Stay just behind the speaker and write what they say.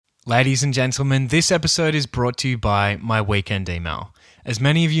Ladies and gentlemen, this episode is brought to you by my weekend email. As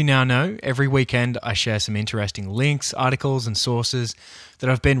many of you now know, every weekend I share some interesting links, articles and sources that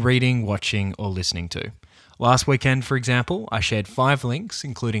I've been reading, watching or listening to. Last weekend, for example, I shared 5 links,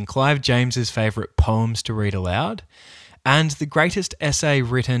 including Clive James's favourite poems to read aloud and the greatest essay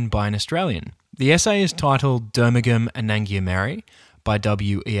written by an Australian. The essay is titled Birmingham Anangia Mary by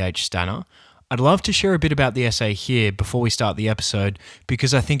W.E.H. Stanner. I'd love to share a bit about the essay here before we start the episode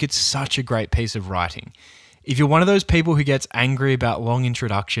because I think it's such a great piece of writing. If you're one of those people who gets angry about long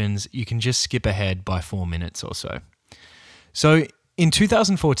introductions, you can just skip ahead by 4 minutes or so. So, in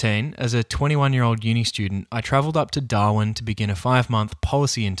 2014, as a 21-year-old uni student, I travelled up to Darwin to begin a 5-month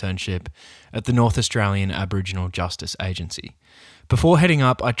policy internship at the North Australian Aboriginal Justice Agency. Before heading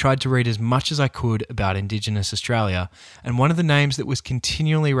up, I tried to read as much as I could about Indigenous Australia, and one of the names that was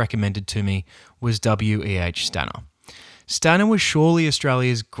continually recommended to me was W.E.H. Stanner. Stanner was surely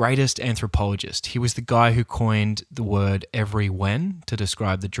Australia's greatest anthropologist. He was the guy who coined the word every when to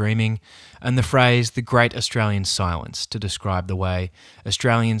describe the dreaming, and the phrase the Great Australian Silence to describe the way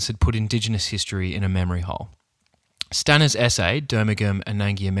Australians had put Indigenous history in a memory hole. Stanner's essay, Birmingham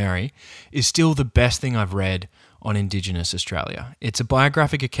Anangia Mary, is still the best thing I've read on Indigenous Australia. It's a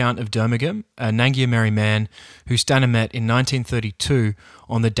biographic account of Birmingham, a Anangia Mary man who Stanner met in 1932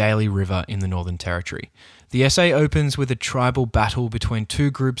 on the Daly River in the Northern Territory. The essay opens with a tribal battle between 2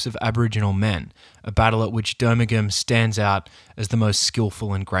 groups of Aboriginal men, a battle at which Birmingham stands out as the most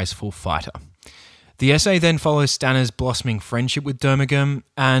skillful and graceful fighter. The essay then follows Stanner's blossoming friendship with Birmingham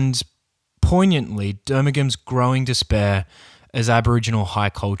and, poignantly, Birmingham's growing despair as Aboriginal high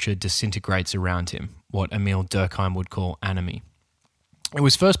culture disintegrates around him, what Emile Durkheim would call anomie. It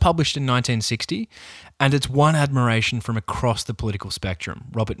was first published in 1960, and it's won admiration from across the political spectrum.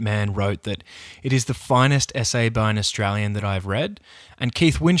 Robert Mann wrote that it is the finest essay by an Australian that I have read, and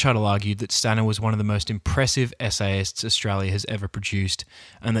Keith Winchuttle argued that Stanner was one of the most impressive essayists Australia has ever produced,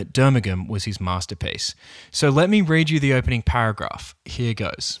 and that Birmingham was his masterpiece. So let me read you the opening paragraph. Here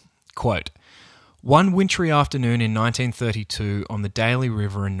goes. Quote, "One wintry afternoon in 1932 on the Daly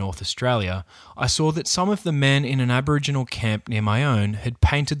River in North Australia, I saw that some of the men in an Aboriginal camp near my own had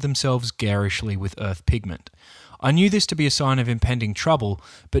painted themselves garishly with earth pigment. I knew this to be a sign of impending trouble,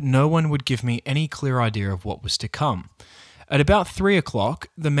 but no one would give me any clear idea of what was to come. At about 3 o'clock,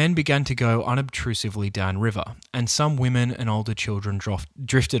 the men began to go unobtrusively downriver, and some women and older children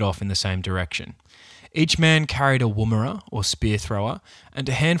drifted off in the same direction. Each man carried a woomera, or spear thrower, and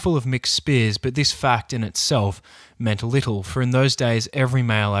a handful of mixed spears, but this fact in itself meant little, for in those days every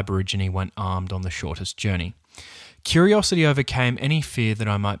male Aborigine went armed on the shortest journey. Curiosity overcame any fear that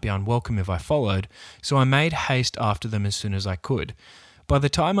I might be unwelcome if I followed, so I made haste after them as soon as I could. By the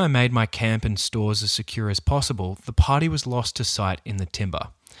time I made my camp and stores as secure as possible, the party was lost to sight in the timber.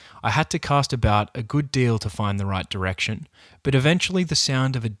 I had to cast about a good deal to find the right direction, but eventually the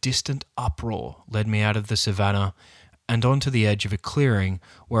sound of a distant uproar led me out of the savannah and onto the edge of a clearing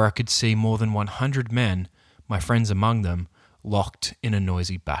where I could see more than 100 men, my friends among them, locked in a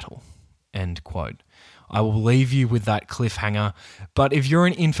noisy battle." End quote. I will leave you with that cliffhanger, but if you're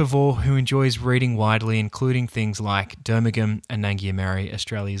an infovore who enjoys reading widely, including things like Birmingham Anangia Mary,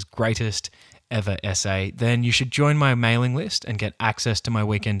 Australia's greatest ever essay, then you should join my mailing list and get access to my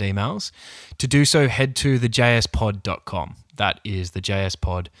weekend emails. To do so, head to thejspod.com. That is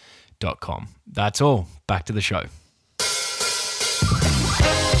thejspod.com. That's all. Back to the show.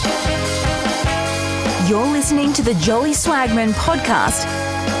 You're listening to the Jolly Swagman podcast.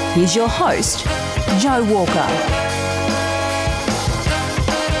 Here's your host, Joe Walker.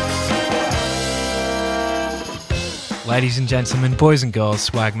 Ladies and gentlemen, boys and girls,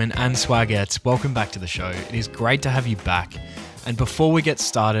 swagmen and swagettes, welcome back to the show. It is great to have you back. And before we get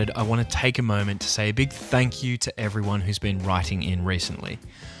started, I want to take a moment to say a big thank you to everyone who's been writing in recently.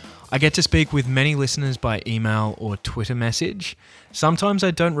 I get to speak with many listeners by email or Twitter message. Sometimes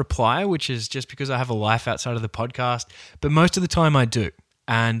I don't reply, which is just because I have a life outside of the podcast, but most of the time I do.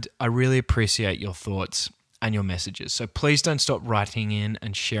 And I really appreciate your thoughts and your messages. So please don't stop writing in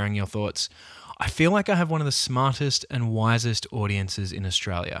and sharing your thoughts. I feel like I have one of the smartest and wisest audiences in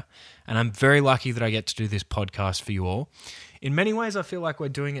Australia, and I'm very lucky that I get to do this podcast for you all. In many ways, I feel like we're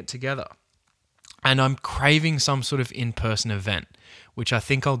doing it together, and I'm craving some sort of in-person event, which I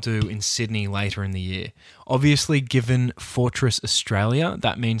think I'll do in Sydney later in the year. Obviously, given Fortress Australia,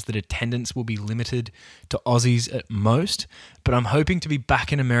 that means that attendance will be limited to Aussies at most, but I'm hoping to be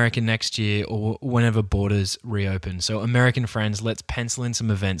back in America next year or whenever borders reopen. So American friends, let's pencil in some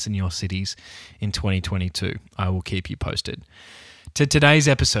events in your cities in 2022. I will keep you posted. To today's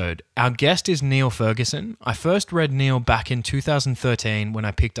episode, our guest is Niall Ferguson. I first read Niall back in 2013 when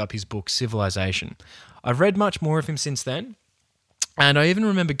I picked up his book Civilization. I've read much more of him since then, and I even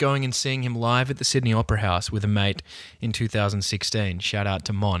remember going and seeing him live at the Sydney Opera House with a mate in 2016. Shout out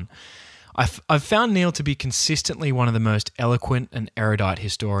to Mon. I've found Niall to be consistently one of the most eloquent and erudite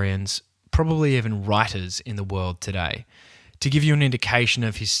historians, probably even writers in the world today. To give you an indication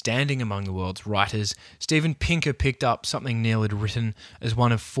of his standing among the world's writers, Steven Pinker picked up something Niall had written as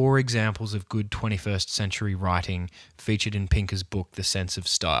one of 4 examples of good 21st century writing featured in Pinker's book The Sense of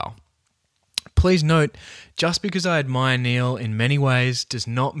Style. Please note, just because I admire Niall in many ways does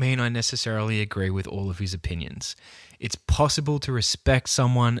not mean I necessarily agree with all of his opinions. It's possible to respect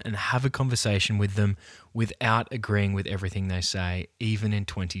someone and have a conversation with them without agreeing with everything they say, even in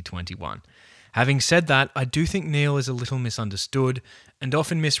 2021. Having said that, I do think Niall is a little misunderstood and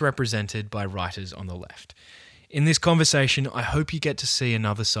often misrepresented by writers on the left. In this conversation, I hope you get to see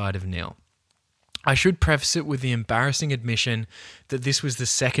another side of Niall. I should preface it with the embarrassing admission that this was the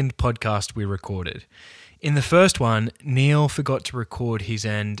second podcast we recorded. In the first one, Niall forgot to record his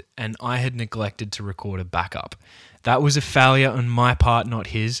end and I had neglected to record a backup. That was a failure on my part, not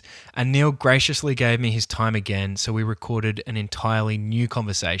his, and Niall graciously gave me his time again, so we recorded an entirely new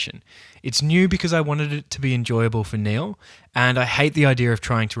conversation. It's new because I wanted it to be enjoyable for Niall, and I hate the idea of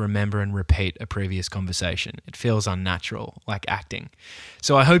trying to remember and repeat a previous conversation. It feels unnatural, like acting.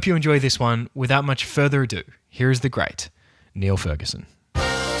 So I hope you enjoy this one. Without much further ado, here is the great Niall Ferguson.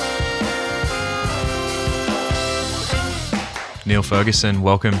 Niall Ferguson,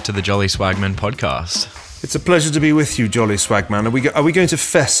 welcome to the Jolly Swagman podcast. It's a pleasure to be with you, Jolly Swagman. Are we going to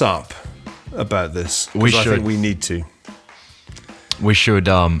fess up about this? We should. I think we need to. We should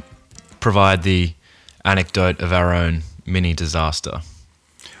provide the anecdote of our own mini disaster.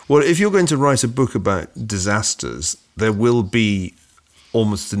 Well, if you're going to write a book about disasters, there will be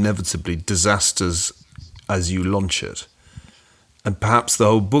almost inevitably disasters as you launch it. And perhaps the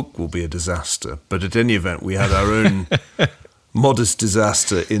whole book will be a disaster. But at any event, we had our own modest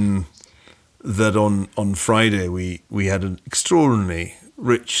disaster in that on Friday we had an extraordinarily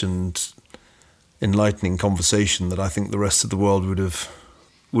rich and enlightening conversation that I think the rest of the world would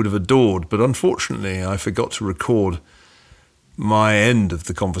have adored. But unfortunately, I forgot to record my end of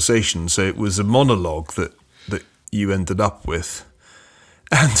the conversation, so it was a monologue that you ended up with,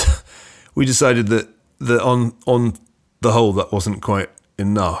 and we decided that on the whole that wasn't quite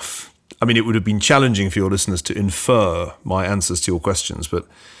enough. I mean, it would have been challenging for your listeners to infer my answers to your questions, but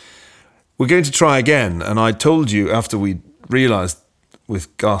we're going to try again. And I told you after we realised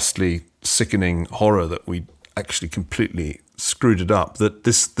with ghastly, sickening horror that we actually completely screwed it up, that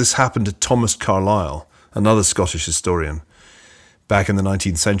this happened to Thomas Carlyle, another Scottish historian, back in the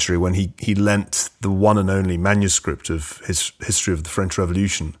 19th century when he lent the one and only manuscript of his History of the French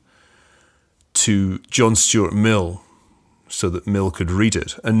Revolution to John Stuart Mill so that Mill could read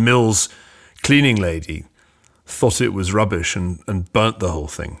it. And Mill's cleaning lady thought it was rubbish and burnt the whole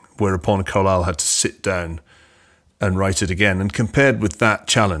thing, whereupon Carlyle had to sit down and write it again. And compared with that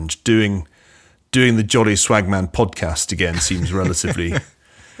challenge, doing the Jolly Swagman podcast again seems relatively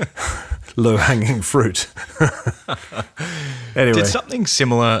low-hanging fruit. Anyway. Did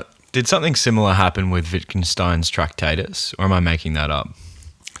something similar happen with Wittgenstein's Tractatus, or am I making that up?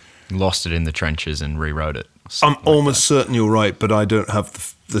 Lost it in the trenches and rewrote it. I'm almost certain you're right, but I don't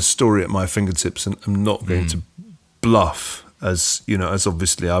have the story at my fingertips, and I'm not going to bluff as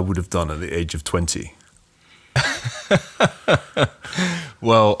obviously I would have done at the age of 20.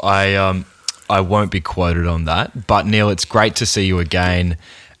 Well, I won't be quoted on that, but Niall, it's great to see you again.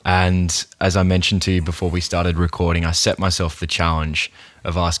 And as I mentioned to you before we started recording, I set myself the challenge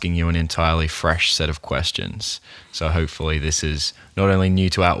of asking you an entirely fresh set of questions. So hopefully this is not only new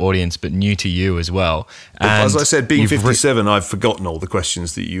to our audience, but new to you as well. And as I said, being 57, I've forgotten all the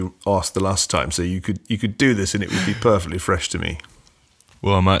questions that you asked the last time. So you could do this and it would be perfectly fresh to me.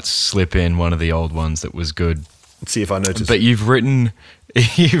 Well, I might slip in one of the old ones that was good. Let's see if I notice. But you've written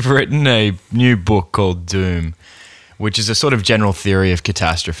a new book called Doom, which is a sort of general theory of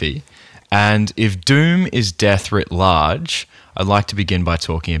catastrophe. And if doom is death writ large, I'd like to begin by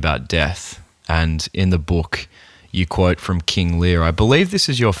talking about death. And in the book, you quote from King Lear. I believe this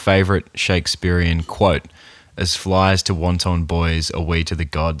is your favourite Shakespearean quote. As flies to wanton boys are we to the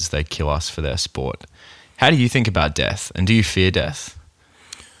gods, they kill us for their sport. How do you think about death? And do you fear death?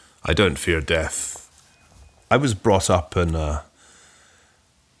 I don't fear death. I was brought up in a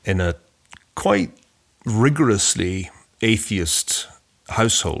quite rigorously atheist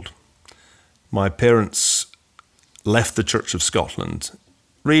household. My parents left the Church of Scotland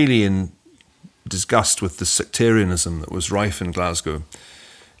really in disgust with the sectarianism that was rife in Glasgow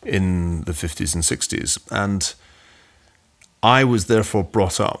in the 50s and 60s. And I was therefore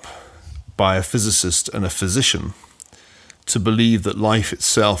brought up by a physicist and a physician to believe that life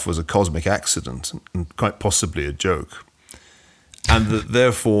itself was a cosmic accident and quite possibly a joke. And that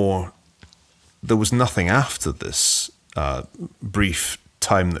therefore there was nothing after this brief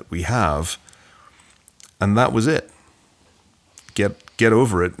time that we have. And that was it. Get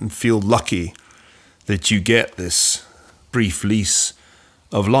over it and feel lucky that you get this brief lease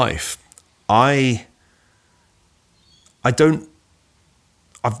of life. I've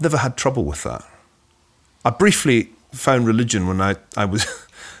never had trouble with that. I briefly found religion when I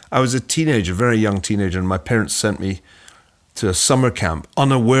was a teenager, very young teenager, and my parents sent me to a summer camp,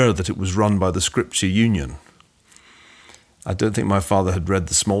 unaware that it was run by the Scripture Union. I don't think my father had read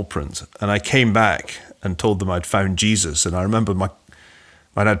the small print. And I came back and told them I'd found Jesus. And I remember my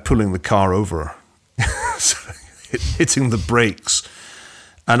dad pulling the car over, hitting the brakes.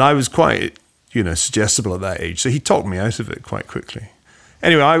 And I was quite, suggestible at that age. So he talked me out of it quite quickly.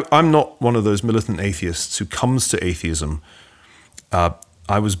 Anyway, I'm not one of those militant atheists who comes to atheism.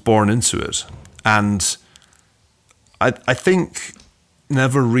 I was born into it. And I think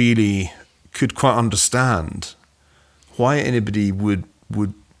never really could quite understand why anybody would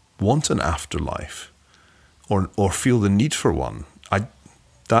want an afterlife or feel the need for one.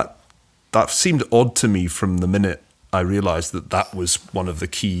 That seemed odd to me from the minute I realized that was one of the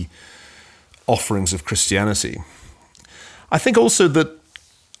key offerings of Christianity. I think also that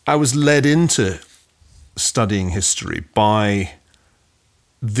I was led into studying history by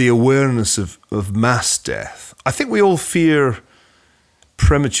the awareness of mass death. I think we all fear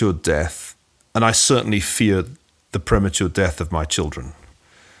premature death, and I certainly fear the premature death of my children.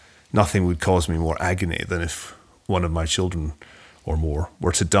 Nothing would cause me more agony than if one of my children or more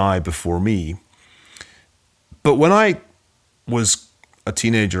were to die before me. But when I was a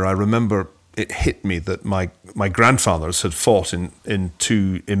teenager, I remember it hit me that my grandfathers had fought in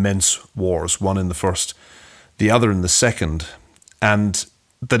two immense wars, one in the first, the other in the second, and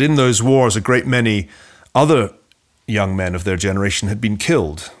that in those wars a great many other young men of their generation had been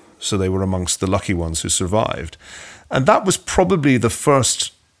killed, so they were amongst the lucky ones who survived. And that was probably the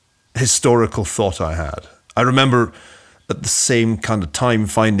first historical thought I had. I remember at the same kind of time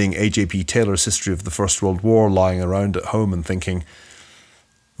finding A.J.P. Taylor's History of the First World War lying around at home and thinking,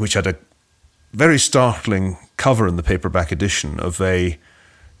 which had a very startling cover in the paperback edition of a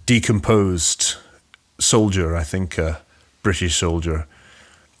decomposed soldier, I think a British soldier,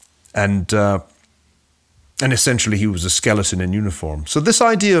 and essentially he was a skeleton in uniform. So this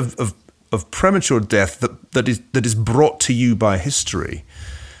idea of premature death that is brought to you by history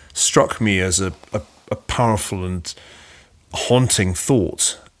struck me as a powerful and haunting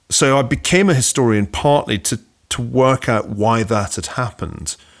thought. So I became a historian partly to work out why that had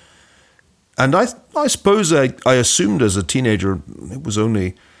happened. And I suppose I assumed as a teenager, it was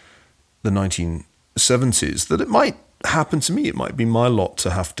only the 1970s, that it might happen to me. It might be my lot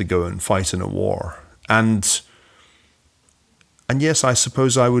to have to go and fight in a war. And yes, I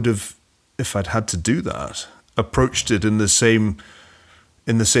suppose I would have, if I'd had to do that, approached it in the same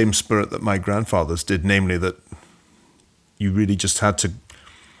spirit that my grandfathers did, namely that you really just had to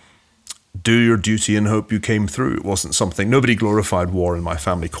do your duty and hope you came through. It wasn't something, nobody glorified war in my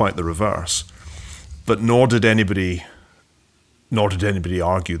family, quite the reverse. But nor did anybody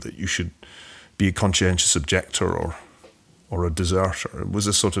argue that you should be a conscientious objector or a deserter.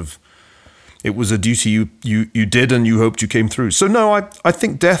 It was a duty you did and you hoped you came through. So no, I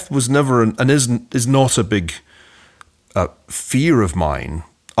think death was never and is not a big fear of mine,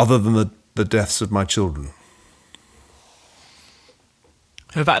 other than the deaths of my children.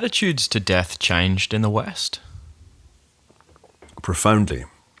 Have attitudes to death changed in the West? Profoundly.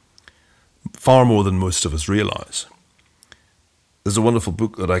 Far more than most of us realise. There's a wonderful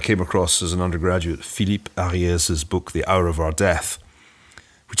book that I came across as an undergraduate, Philippe Ariès' book, The Hour of Our Death,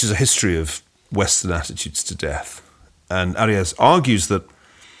 which is a history of Western attitudes to death. And Ariès argues that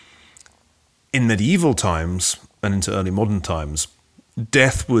in medieval times and into early modern times,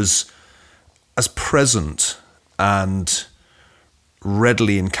 death was as present and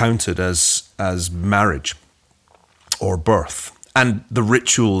readily encountered as marriage or birth. And the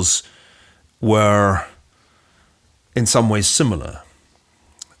rituals were in some ways similar,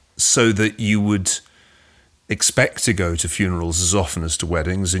 so that you would expect to go to funerals as often as to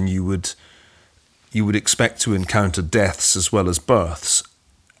weddings, and you would expect to encounter deaths as well as births.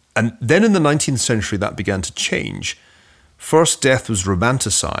 And then in the 19th century, that began to change. First, death was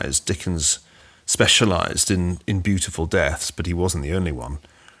romanticized. Dickens specialized in beautiful deaths, but he wasn't the only one.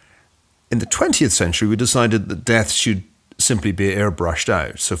 In the 20th century, we decided that death should simply be airbrushed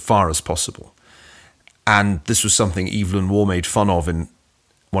out so far as possible. And this was something Evelyn Waugh made fun of in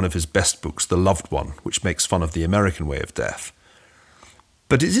one of his best books, The Loved One, which makes fun of the American way of death.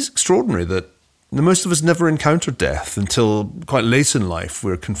 But it is extraordinary that most of us never encountered death until quite late in life.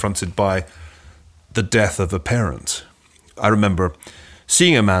 We're confronted by the death of a parent. I remember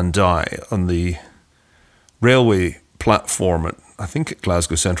seeing a man die on the railway platform at, I think, at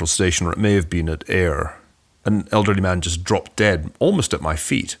Glasgow Central Station, or it may have been at Ayr. An elderly man just dropped dead almost at my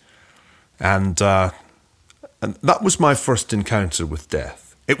feet. And that was my first encounter with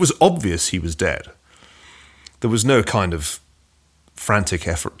death. It was obvious he was dead. There was no kind of frantic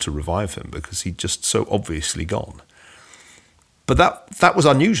effort to revive him because he'd just so obviously gone. But that was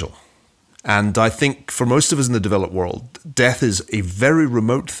unusual. And I think for most of us in the developed world, death is a very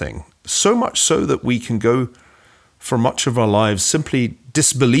remote thing, so much so that we can go for much of our lives simply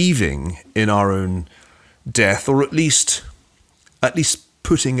disbelieving in our own death, or at least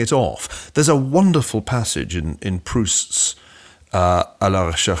putting it off. There's a wonderful passage in Proust's À la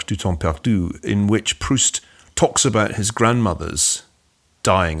recherche du temps perdu, in which Proust talks about his grandmother's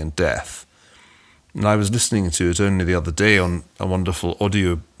dying and death. And I was listening to it only the other day on a wonderful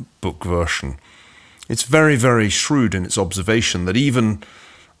audiobook version. It's very, very shrewd in its observation that even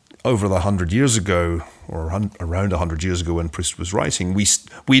over 100 years ago, or around 100 years ago when Proust was writing,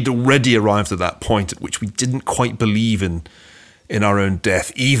 we'd already arrived at that point at which we didn't quite believe in our own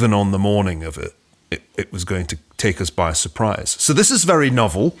death, even on the morning of it. It was going to take us by surprise. So this is very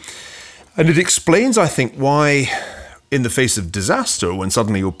novel, and it explains, I think, why in the face of disaster, when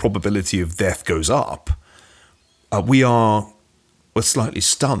suddenly your probability of death goes up, we're slightly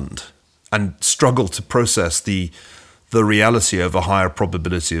stunned and struggle to process the reality of a higher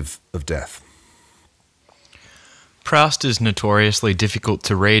probability of death. Proust is notoriously difficult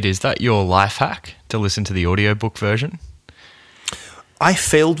to read. Is that your life hack, to listen to the audiobook version? I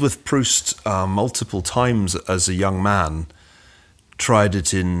failed with Proust multiple times as a young man. Tried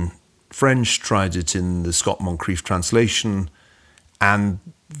it in French, tried it in the Scott Moncrief translation, and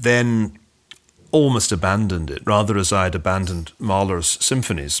then almost abandoned it, rather as I had abandoned Mahler's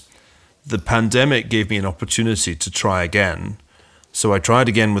symphonies. The pandemic gave me an opportunity to try again. So I tried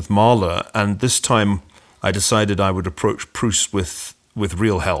again with Mahler, and this time I decided I would approach Proust with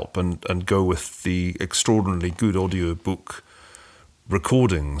real help and go with the extraordinarily good audiobook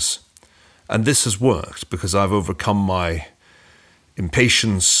recordings. And this has worked because I've overcome my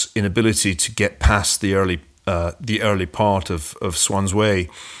impatience, inability to get past the early part of Swann's Way.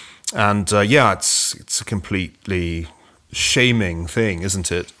 And it's a completely shaming thing, isn't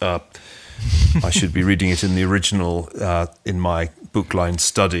it? I should be reading it in the original in my book-lined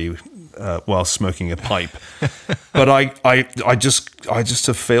study while smoking a pipe. But I just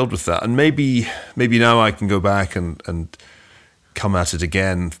have failed with that. And maybe now I can go back and come at it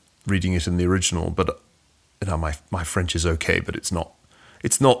again, reading it in the original. But my French is okay, but it's not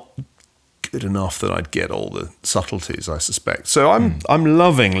good enough that I'd get all the subtleties, I suspect. So I'm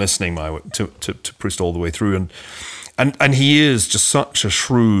loving listening to Proust all the way through, and he is just such a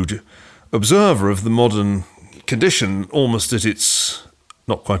shrewd observer of the modern condition, almost at its,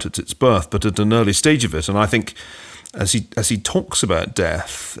 not quite at its birth, but at an early stage of it. And I think as he talks about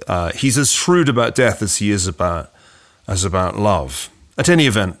death, he's as shrewd about death as he is about love. At any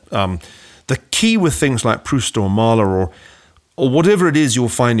event, the key with things like Proust or Mahler or whatever it is you're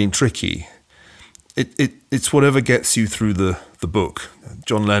finding tricky, it's whatever gets you through the book.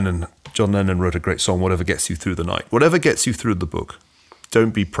 John Lennon wrote a great song, "Whatever Gets You Through the Night." Whatever gets you through the book.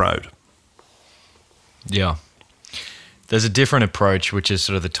 Don't be proud. Yeah. There's a different approach, which is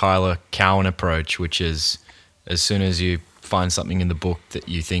sort of the Tyler Cowen approach, which is as soon as you find something in the book that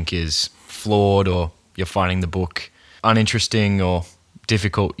you think is flawed or you're finding the book uninteresting or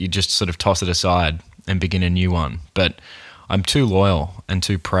difficult, you just sort of toss it aside and begin a new one. But I'm too loyal and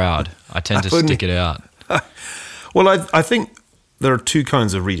too proud. I tend to stick it out. Well, I think there are two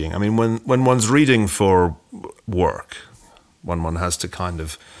kinds of reading. I mean, when one's reading for work, when one has to kind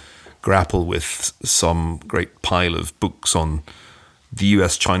of grapple with some great pile of books on the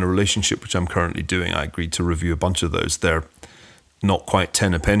US-China relationship, which I'm currently doing. I agreed to review a bunch of those. They're not quite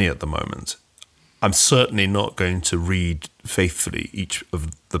 10 a penny at the moment. I'm certainly not going to read faithfully each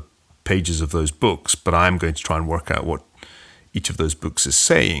of the pages of those books, but I'm going to try and work out what each of those books is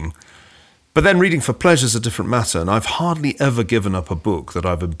saying. But then reading for pleasure is a different matter, and I've hardly ever given up a book that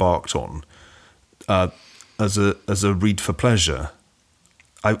I've embarked on as a read for pleasure.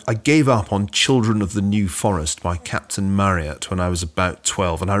 I gave up on Children of the New Forest by Captain Marryat when I was about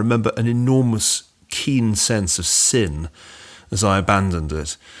 12, and I remember an enormous, keen sense of sin as I abandoned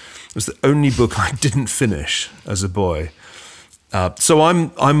it. It was the only book I didn't finish as a boy. So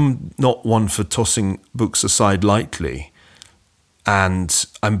I'm not one for tossing books aside lightly, and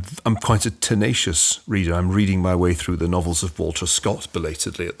I'm quite a tenacious reader. I'm reading my way through the novels of Walter Scott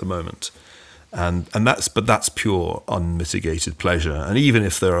belatedly at the moment, and that's pure unmitigated pleasure. And even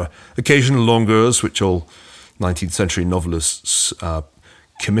if there are occasional longueurs, which all 19th century novelists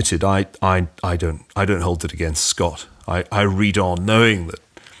committed, I don't hold it against Scott. I read on knowing that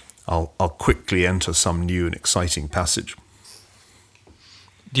I'll quickly enter some new and exciting passage.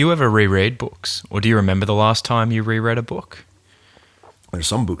 Do you ever reread books, or do you remember the last time you reread a book? There are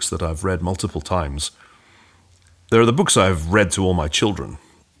some books that I've read multiple times. There are the books I've read to all my children.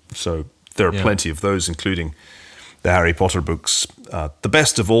 So there are plenty of those, including the Harry Potter books. The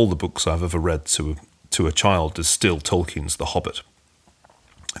best of all the books I've ever read to a child is still Tolkien's The Hobbit,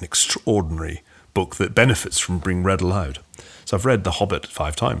 an extraordinary book that benefits from being read aloud. So I've read The Hobbit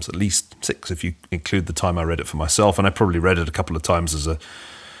 5 times, at least 6 if you include the time I read it for myself, and I probably read it a couple of times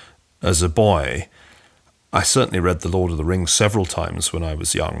as a boy. I certainly read The Lord of the Rings several times when I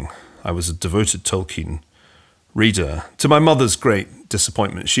was young. I was a devoted Tolkien reader. To my mother's great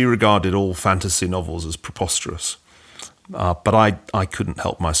disappointment, she regarded all fantasy novels as preposterous. But I couldn't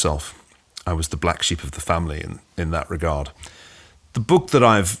help myself. I was the black sheep of the family in that regard. The book that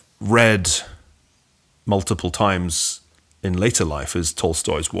I've read multiple times in later life is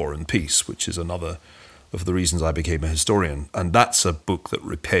Tolstoy's War and Peace, which is another of the reasons I became a historian. And that's a book that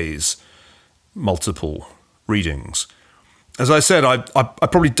repays multiple readings. As I said, I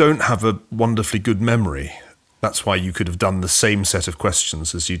probably don't have a wonderfully good memory. That's why you could have done the same set of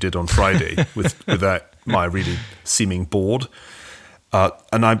questions as you did on Friday without my really seeming bored.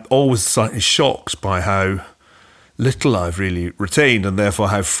 And I'm always slightly shocked by how little I've really retained, and therefore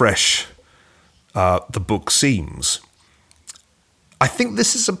how fresh the book seems. I think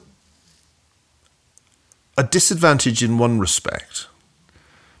this is a disadvantage in one respect,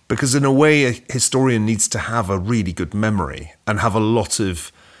 because in a way a historian needs to have a really good memory and have a lot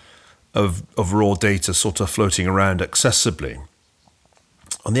of raw data sort of floating around accessibly.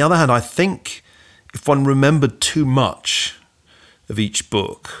 On the other hand, I think if one remembered too much of each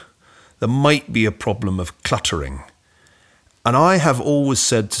book, there might be a problem of cluttering. And I have always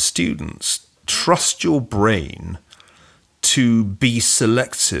said to students, trust your brain to be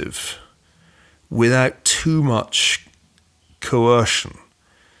selective without too much coercion.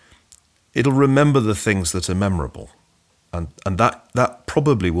 It'll remember the things that are memorable. And that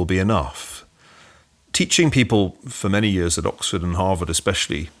probably will be enough. Teaching people for many years at Oxford and Harvard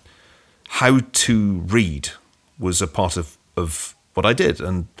especially how to read was a part of what I did.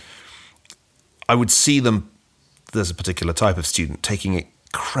 And I would see them, there's a particular type of student, taking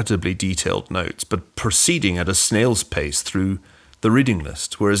incredibly detailed notes, but proceeding at a snail's pace through the reading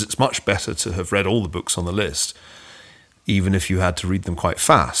list, whereas it's much better to have read all the books on the list, even if you had to read them quite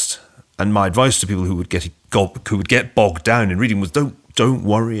fast. And my advice to people who would get bogged down in reading was don't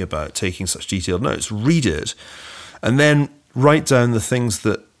worry about taking such detailed notes. Read it, and then write down the things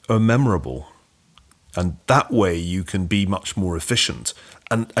that are memorable. And that way you can be much more efficient,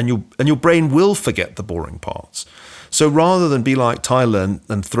 and your brain will forget the boring parts. So rather than be like Tyler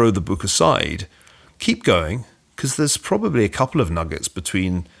and throw the book aside, keep going, because there's probably a couple of nuggets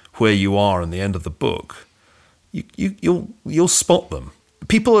between where you are and the end of the book. You'll spot them.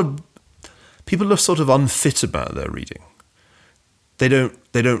 People are sort of unfit about their reading. They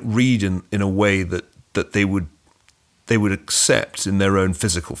don't read in a way that they would accept in their own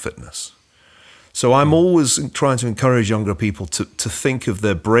physical fitness. So I'm always trying to encourage younger people to think of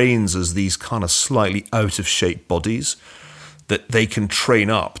their brains as these kind of slightly out of shape bodies that they can train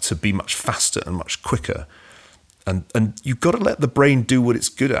up to be much faster and much quicker. And you've got to let the brain do what it's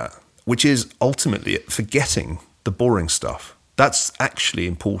good at, which is ultimately forgetting the boring stuff. That's actually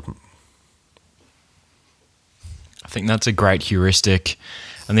important. I think that's a great heuristic.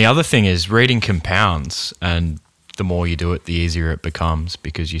 And the other thing is reading compounds, and the more you do it, the easier it becomes,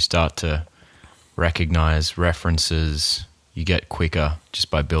 because you start to recognize references. You get quicker just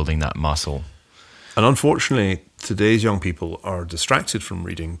by building that muscle. And unfortunately, today's young people are distracted from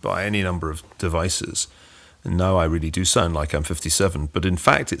reading by any number of devices. And now I really do sound like I'm 57, but in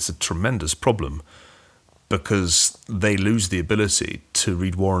fact it's a tremendous problem, because they lose the ability to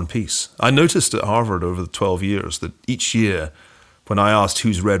read War and Peace. I noticed at Harvard over the 12 years that each year, when I asked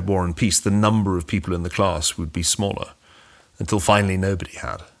who's read War and Peace, the number of people in the class would be smaller, until finally nobody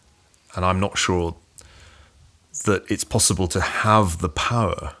had. And I'm not sure that it's possible to have the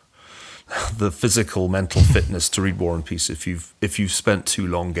power, the physical, mental fitness to read War and Peace if you've spent too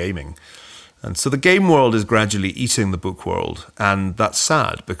long gaming. And so the game world is gradually eating the book world, and that's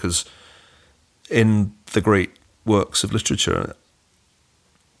sad because in the great works of literature,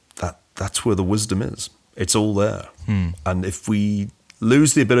 that's where the wisdom is. It's all there. And if we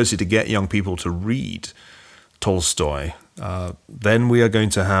lose the ability to get young people to read Tolstoy, then we are going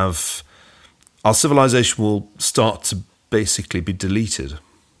to have, our civilization will start to basically be deleted.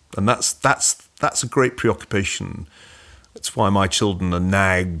 And that's a great preoccupation. That's why my children are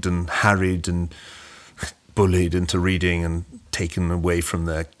nagged and harried and bullied into reading and taken away from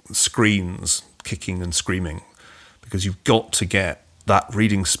their screens, kicking and screaming, because you've got to get that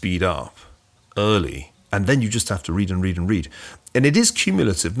reading speed up early, and then you just have to read and read and read. And it is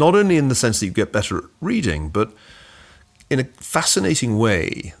cumulative, not only in the sense that you get better at reading, but in a fascinating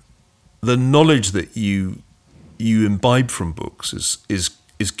way, the knowledge that you imbibe from books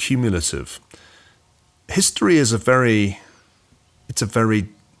is cumulative. History is very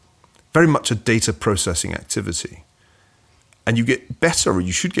much a data processing activity. And you get better, or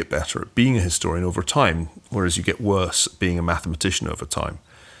you should get better at being a historian over time, whereas you get worse at being a mathematician over time.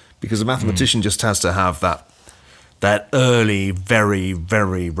 Because a mathematician just has to have that early, very,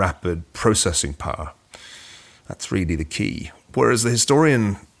 very rapid processing power. That's really the key. Whereas the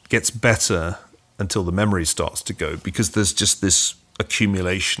historian gets better until the memory starts to go, because there's just this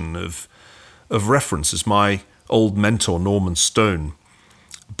accumulation of references. My old mentor, Norman Stone,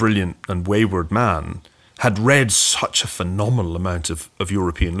 brilliant and wayward man, had read such a phenomenal amount of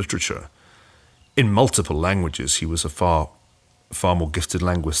European literature in multiple languages. He was a far more gifted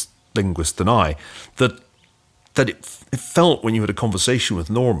linguist than I, that it felt, when you had a conversation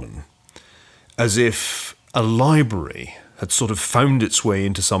with Norman, as if a library had sort of found its way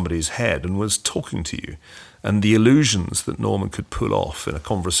into somebody's head and was talking to you. And the illusions that Norman could pull off in a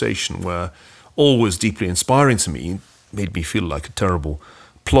conversation were always deeply inspiring to me, made me feel like a terrible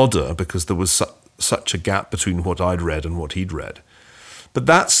plodder because there was such a gap between what I'd read and what he'd read. But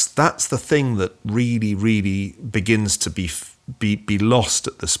that's the thing that really, really begins to be lost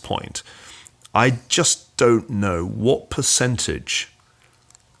at this point. I just don't know what percentage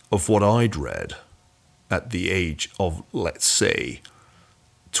of what I'd read at the age of, let's say,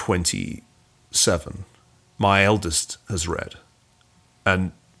 27, my eldest has read.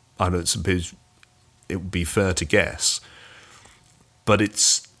 And I don't suppose it would be fair to guess, but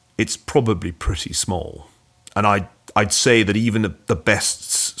it's probably pretty small. And I'd say that even the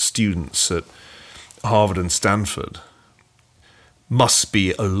best students at Harvard and Stanford must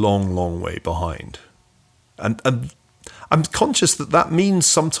be a long, long way behind. And I'm conscious that means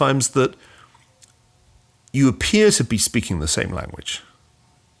sometimes that you appear to be speaking the same language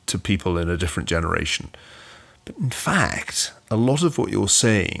to people in a different generation. But in fact, a lot of what you're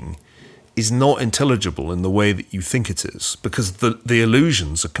saying is not intelligible in the way that you think it is, because the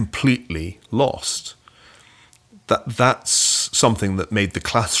illusions are completely lost. That's something that made the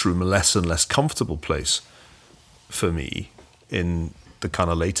classroom a less and less comfortable place for me in the kind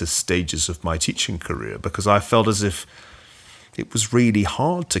of latest stages of my teaching career, because I felt as if it was really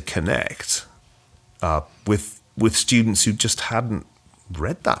hard to connect with students who just hadn't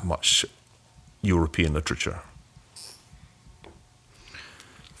read that much European literature.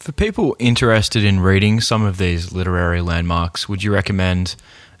 For people interested in reading some of these literary landmarks, would you recommend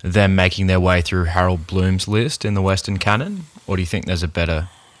them making their way through Harold Bloom's list in the Western canon? Or do you think there's a better,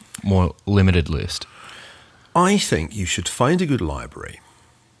 more limited list? I think you should find a good library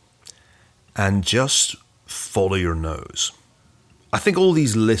and just follow your nose. I think all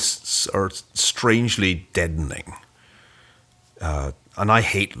these lists are strangely deadening. And I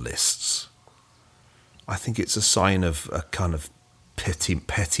hate lists. I think it's a sign of a kind of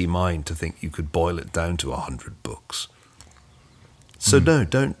petty mind to think you could boil it down to 100 books. So no,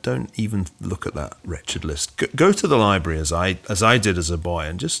 don't even look at that wretched list. Go to the library as I did as a boy,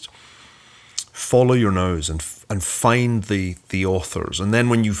 and just follow your nose and find the authors. And then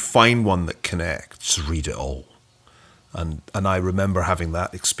when you find one that connects, read it all. And I remember having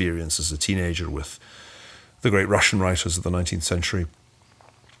that experience as a teenager with the great Russian writers of the 19th century.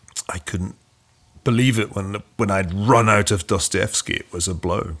 I couldn't believe it when I'd run out of Dostoevsky. It was a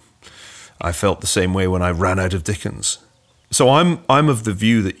blow. I felt the same way when I ran out of Dickens. So I'm of the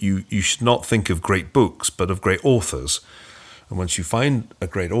view that you should not think of great books, but of great authors. And once you find a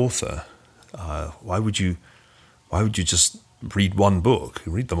great author, why would you just read one book?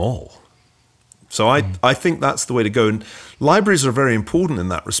 You read them all. So I think that's the way to go. And libraries are very important in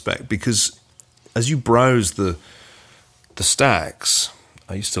that respect, because as you browse the stacks,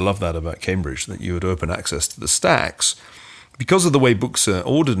 I used to love that about Cambridge, that you had open access to the stacks. Because of the way books are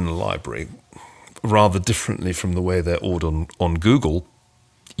ordered in a library, rather differently from the way they're ordered on Google,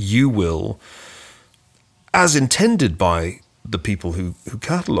 you will, as intended by the people who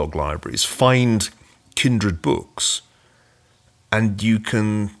catalogue libraries, find kindred books, and you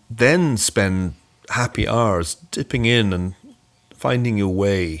can then spend happy hours dipping in and finding your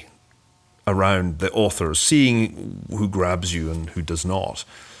way around the author, seeing who grabs you and who does not.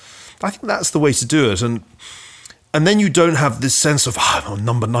 I think that's the way to do it, and then you don't have this sense of, on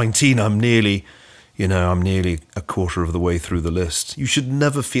number 19, I'm nearly a quarter of the way through the list. You should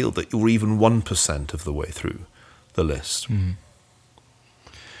never feel that you're even 1% of the way through the list. Mm.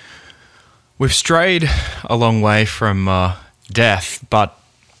 We've strayed a long way from death, but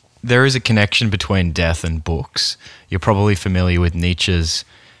there is a connection between death and books. You're probably familiar with Nietzsche's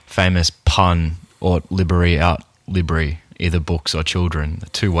famous pun, or liberi aut libri, either books or children, the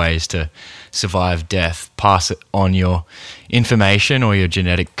two ways to survive death: pass it on your information or your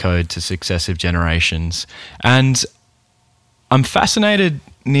genetic code to successive generations. And I'm fascinated,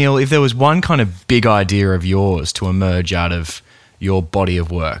 Neil, if there was one kind of big idea of yours to emerge out of your body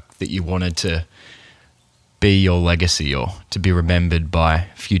of work that you wanted to be your legacy or to be remembered by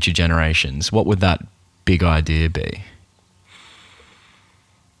future generations, what would that big idea be?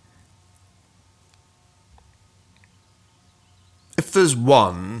 If there's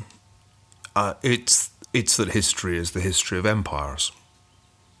one, it's that history is the history of empires.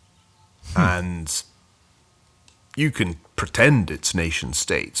 And you can pretend it's nation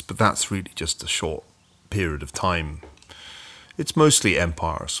states, but that's really just a short period of time. It's mostly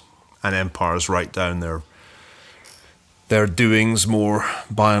empires, and empires write down their doings more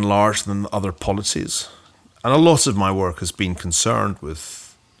by and large than other polities. And a lot of my work has been concerned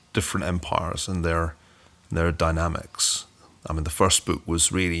with different empires and their dynamics. I mean, the first book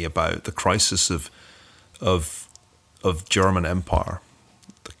was really about the crisis of German empire,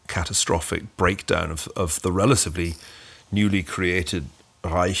 the catastrophic breakdown of the relatively newly created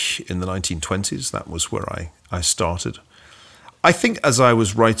Reich in the 1920s. That was where I started. I think as I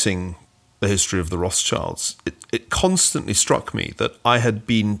was writing the history of the Rothschilds, it constantly struck me that I had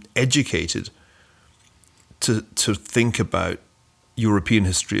been educated to think about European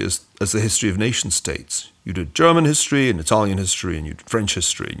history as the history of nation states. You did German history and Italian history and you did French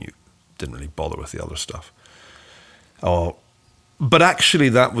history, and you didn't really bother with the other stuff. But actually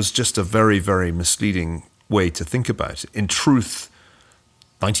that was just a very, very misleading way to think about it. In truth,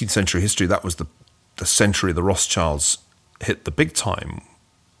 19th century history, that was the century the Rothschilds hit the big time,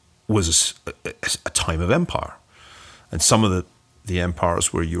 was a time of empire. And some of the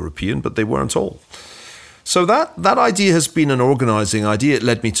empires were European, but they weren't all. So that idea has been an organizing idea. It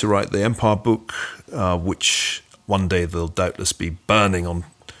led me to write the Empire book, which one day they'll doubtless be burning on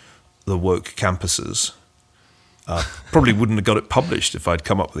the woke campuses. Probably wouldn't have got it published if I'd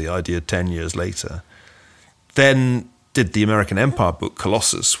come up with the idea 10 years later. Then did the American Empire book,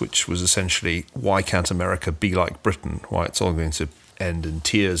 Colossus, which was essentially why can't America be like Britain, why it's all going to end in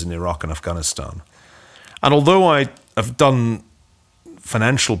tears in Iraq and Afghanistan. And although I have done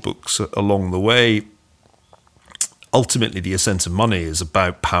financial books along the way, ultimately the Ascent of Money is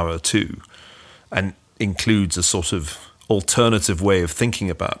about power too, and includes a sort of alternative way of thinking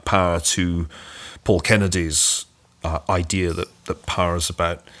about power to Paul Kennedy's idea that power is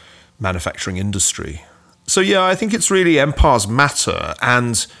about manufacturing industry. So yeah, I think it's really empires matter,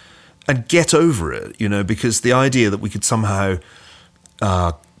 and get over it, because the idea that we could somehow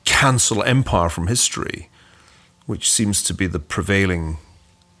cancel empire from history, which seems to be the prevailing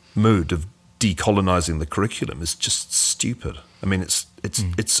mode of decolonizing the curriculum, is just stupid. I mean, it's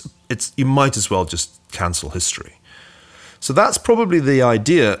you might as well just cancel history. So that's probably the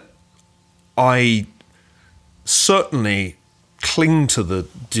idea. I certainly cling to the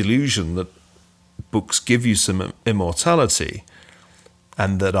delusion that books give you some immortality,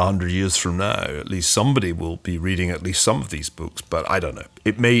 and that 100 years from now, at least somebody will be reading at least some of these books. But I don't know.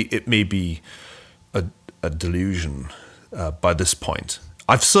 It may be a delusion by this point.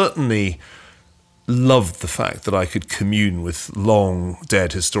 I've certainly loved the fact that I could commune with long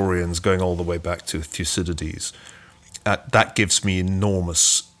dead historians going all the way back to Thucydides. That gives me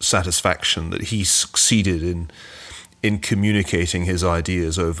enormous satisfaction that he succeeded in communicating his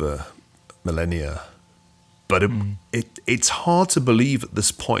ideas over millennia. But it's hard to believe at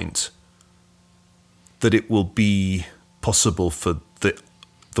this point that it will be possible for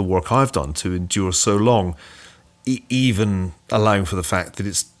the work I've done to endure so long, even allowing for the fact that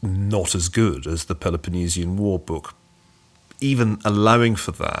it's not as good as the Peloponnesian War book. Even allowing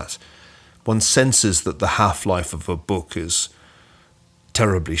for that, one senses that the half-life of a book is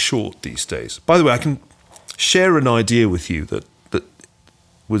terribly short these days. By the way, I can share an idea with you that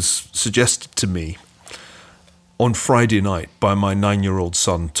was suggested to me on Friday night by my 9-year-old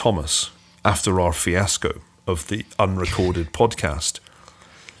son, Thomas, after our fiasco of the unrecorded podcast.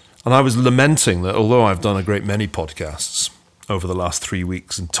 And I was lamenting that although I've done a great many podcasts over the last 3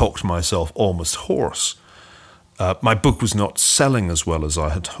 weeks and talked myself almost hoarse, my book was not selling as well as I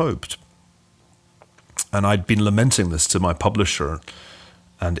had hoped. And I'd been lamenting this to my publisher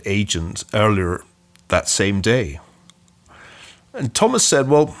and agent earlier that same day. And Thomas said,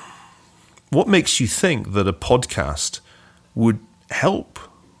 well, what makes you think that a podcast would help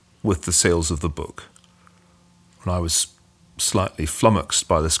with the sales of the book? And I was slightly flummoxed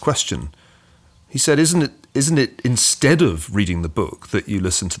by this question. He said, isn't it instead of reading the book that you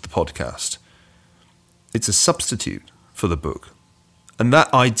listen to the podcast? It's a substitute for the book. And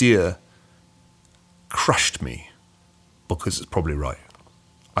that idea crushed me, because it's probably right.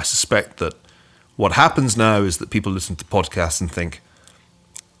 I suspect that what happens now is that people listen to podcasts and think,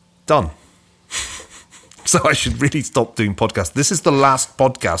 done. So I should really stop doing podcasts. This is the last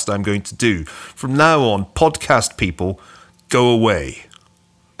podcast I'm going to do. From now on, podcast people, go away.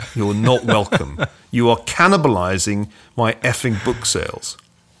 You're not welcome. You are cannibalizing my effing book sales.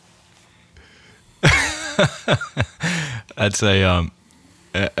 That's an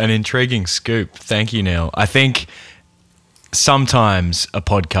intriguing scoop. Thank you, Neil. I think sometimes a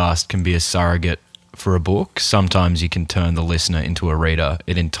podcast can be a surrogate for a book. Sometimes you can turn the listener into a reader.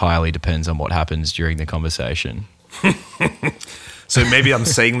 It entirely depends on what happens during the conversation. So maybe I'm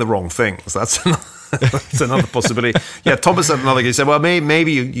saying the wrong things. That's another possibility. Yeah, Thomas said another. He said, well,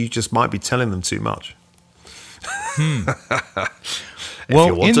 maybe you just might be telling them too much. If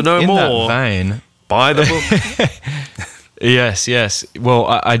you want to know more, that vein, buy the book. Yes. Well,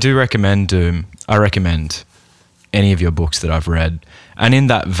 I do recommend Doom. I recommend any of your books that I've read. And in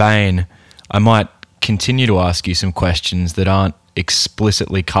that vein, I might continue to ask you some questions that aren't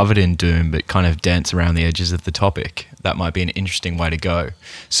explicitly covered in Doom, but kind of dance around the edges of the topic. That might be an interesting way to go.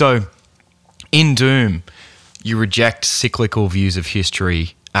 So, in Doom, you reject cyclical views of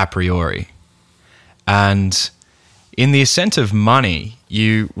history a priori. And in The Ascent of Money,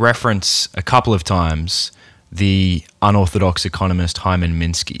 you reference a couple of times the unorthodox economist Hyman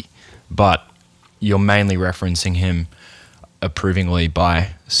Minsky, but you're mainly referencing him approvingly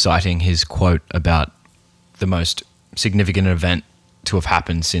by citing his quote about the most significant event to have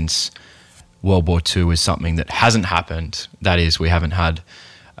happened since World War II is something that hasn't happened. That is, we haven't had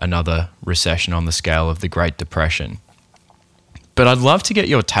another recession on the scale of the Great Depression. But I'd love to get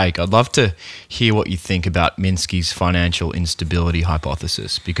your take. I'd love to hear what you think about Minsky's financial instability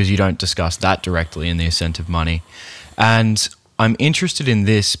hypothesis, because you don't discuss that directly in The Ascent of Money. And I'm interested in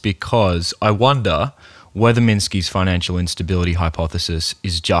this because I wonder whether Minsky's financial instability hypothesis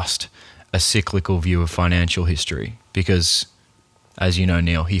is just a cyclical view of financial history, because, as you know,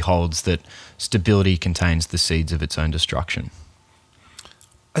 Neil, he holds that stability contains the seeds of its own destruction.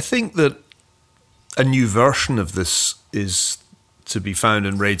 I think that a new version of this is to be found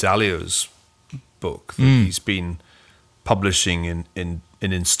in Ray Dalio's book that he's been publishing in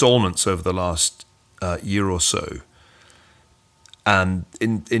installments over the last year or so. And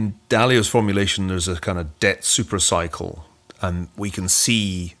in Dalio's formulation, there's a kind of debt supercycle, and we can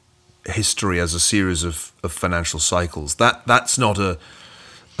see history as a series of financial cycles. That's not a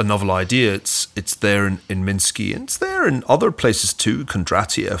novel idea. It's there in Minsky, and it's there in other places too.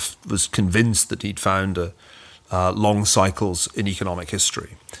 Kondratiev was convinced that he'd found long cycles in economic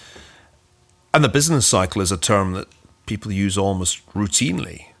history. And the business cycle is a term that people use almost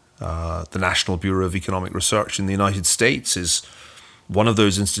routinely. The National Bureau of Economic Research in the United States is one of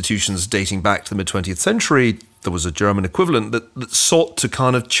those institutions dating back to the mid-20th century. There was a German equivalent that sought to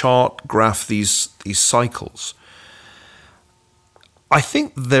kind of graph these cycles. I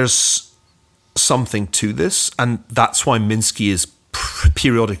think there's something to this, and that's why Minsky is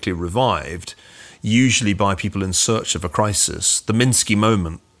periodically revived, usually by people in search of a crisis. The Minsky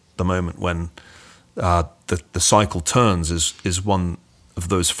moment, the moment when the cycle turns, is one of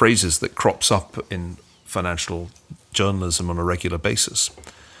those phrases that crops up in financial journalism on a regular basis.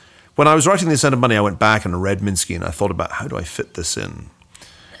 When I was writing The Ascent of Money, I went back and read Minsky, and I thought about how do I fit this in?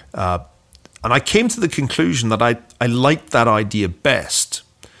 And I came to the conclusion that I liked that idea best,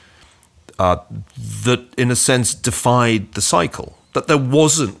 that in a sense defied the cycle, that there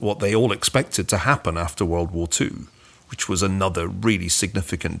wasn't what they all expected to happen after World War II, which was another really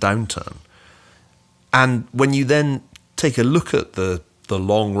significant downturn. And when you then take a look at the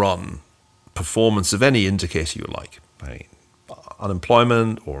long run performance of any indicator you like, right?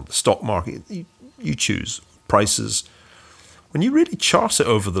 Unemployment or the stock market, you choose prices. When you really chart it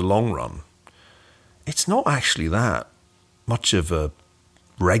over the long run, it's not actually that much of a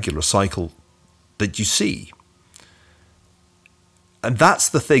regular cycle that you see. And that's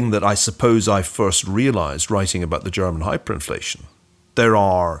the thing that I suppose I first realized writing about the German hyperinflation. There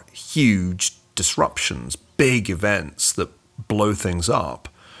are huge disruptions, big events that blow things up,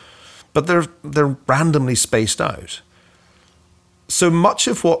 but they're randomly spaced out. So much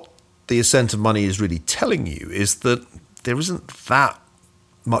of what the ascent of money is really telling you is that there isn't that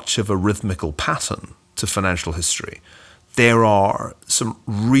much of a rhythmical pattern to financial history. There are some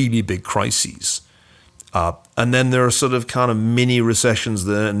really big crises. And then there are sort of kind of mini recessions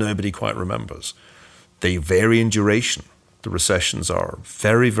that nobody quite remembers. They vary in duration. The recessions are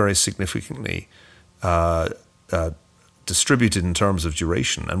very, very significantly distributed in terms of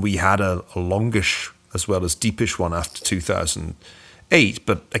duration. And we had a longish as well as deepish one after 2008.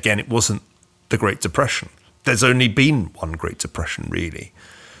 But again, it wasn't the Great Depression. There's only been one Great Depression, really.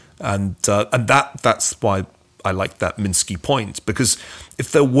 And that's why I like that Minsky point, because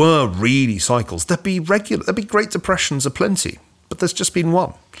if there were really cycles, there'd be Great Depressions aplenty, but there's just been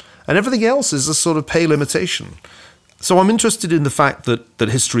one. And everything else is a sort of pale imitation. So I'm interested in the fact that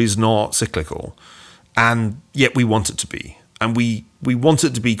history is not cyclical, and yet we want it to be. And we want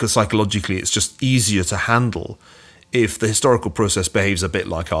it to be because psychologically it's just easier to handle if the historical process behaves a bit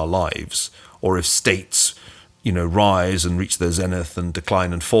like our lives, or if states rise and reach their zenith and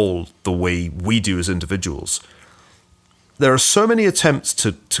decline and fall the way we do as individuals. There are so many attempts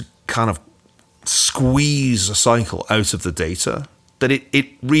to kind of squeeze a cycle out of the data that it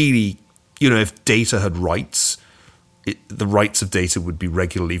really, if data had rights, the rights of data would be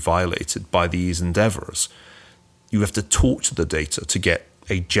regularly violated by these endeavors. You have to torture the data to get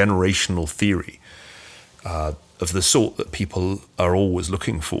a generational theory of the sort that people are always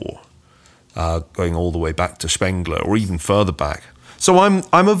looking for. Going all the way back to Spengler or even further back. So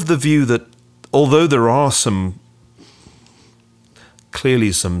I'm of the view that although there are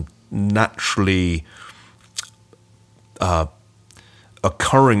clearly some naturally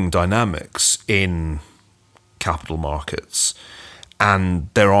occurring dynamics in capital markets, and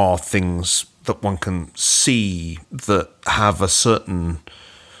there are things that one can see that have a certain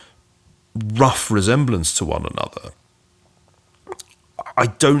rough resemblance to one another, I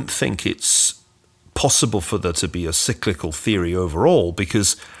don't think it's possible for there to be a cyclical theory overall,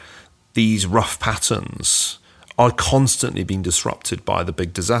 because these rough patterns are constantly being disrupted by the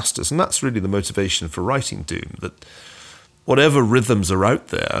big disasters. And that's really the motivation for writing Doom, that whatever rhythms are out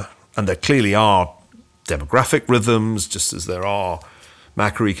there, and there clearly are demographic rhythms, just as there are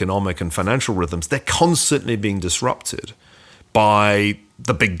macroeconomic and financial rhythms, they're constantly being disrupted by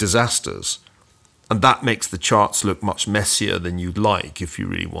the big disasters. And that makes the charts look much messier than you'd like if you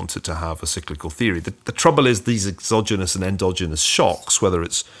really wanted to have a cyclical theory. The trouble is these exogenous and endogenous shocks, whether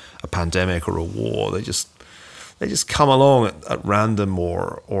it's a pandemic or a war, they just come along at random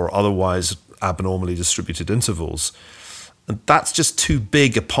or otherwise abnormally distributed intervals. And that's just too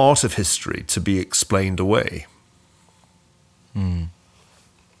big a part of history to be explained away.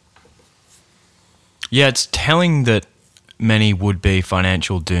 Yeah, it's telling that many would-be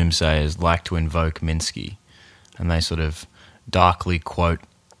financial doomsayers like to invoke Minsky, and they sort of darkly quote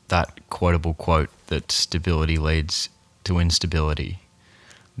that quotable quote that stability leads to instability.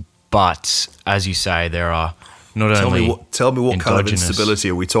 But, as you say, there are not only Tell me what kind of instability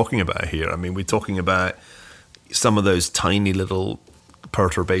are we talking about here? I mean, we're talking about some of those tiny little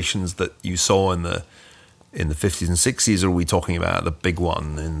perturbations that you saw in the 50s and 60s, or are we talking about the big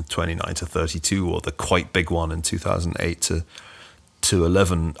one in 29 to 32, or the quite big one in 2008 to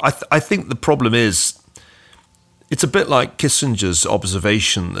 11? I think the problem is, it's a bit like Kissinger's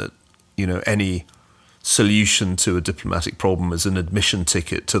observation that, any solution to a diplomatic problem is an admission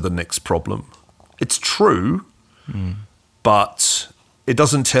ticket to the next problem. It's true, but it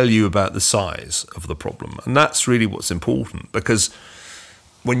doesn't tell you about the size of the problem. And that's really what's important, because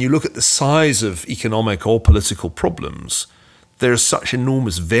when you look at the size of economic or political problems, there's such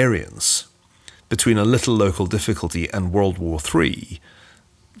enormous variance between a little local difficulty and World War III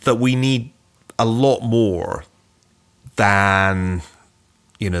that we need a lot more than,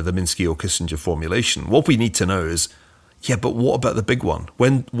 the Minsky or Kissinger formulation. What we need to know is, but what about the big one?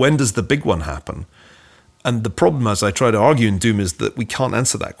 When does the big one happen? And the problem, as I try to argue in Doom, is that we can't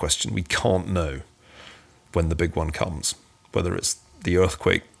answer that question. We can't know when the big one comes, whether it's the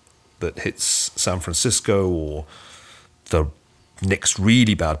earthquake that hits San Francisco, or the next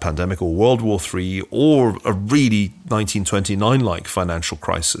really bad pandemic, or World War III, or a really 1929-like financial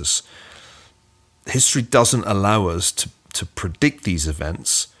crisis. History doesn't allow us to predict these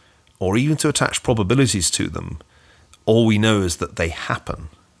events, or even to attach probabilities to them. All we know is that they happen.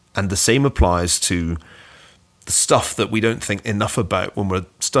 And the same applies to the stuff that we don't think enough about when we're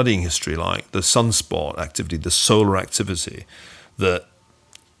studying history, like the sunspot activity, the solar activity, that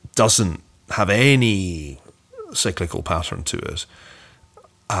doesn't have any cyclical pattern to it,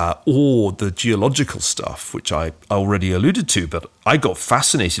 or the geological stuff, which I already alluded to, but I got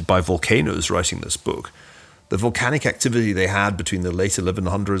fascinated by volcanoes writing this book. The volcanic activity they had between the late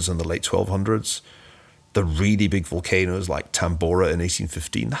 1100s and the late 1200s, the really big volcanoes like Tambora in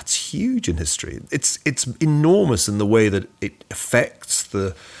 1815, that's huge in history. It's enormous in the way that it affects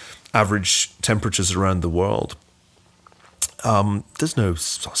the average temperatures around the world. There's no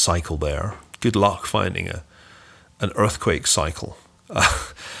cycle there. Good luck finding an earthquake cycle.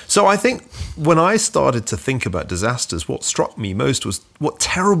 So I think when I started to think about disasters, what struck me most was what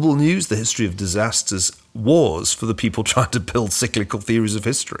terrible news the history of disasters was for the people trying to build cyclical theories of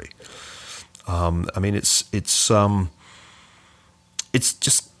history. I mean, it's so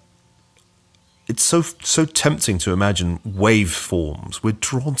tempting to imagine waveforms. We're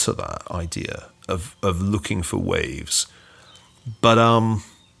drawn to that idea of looking for waves, but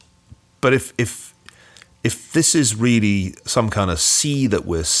if this is really some kind of sea that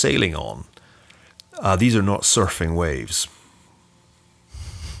we're sailing on, these are not surfing waves.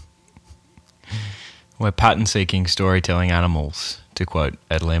 We're pattern-seeking storytelling animals, to quote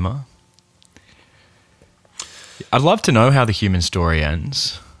Ed Lima. I'd love to know how the human story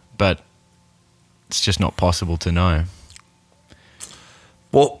ends, but it's just not possible to know.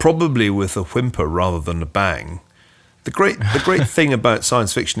 Well, probably with a whimper rather than a bang. The great thing about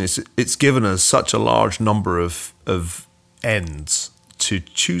science fiction is it's given us such a large number of ends to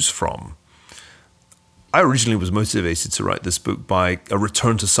choose from. I originally was motivated to write this book by a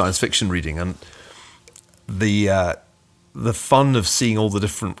return to science fiction reading, and the fun of seeing all the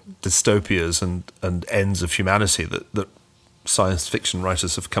different dystopias and ends of humanity that science fiction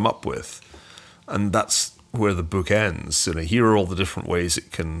writers have come up with, and that's where the book ends. You know, here are all the different ways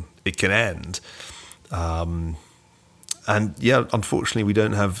it can end. And yeah, unfortunately, we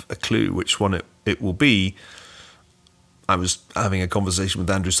don't have a clue which one it will be. I was having a conversation with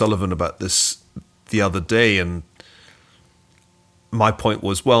Andrew Sullivan about this the other day, and my point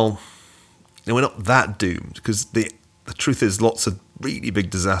was, well, we're not that doomed, because the truth is lots of really big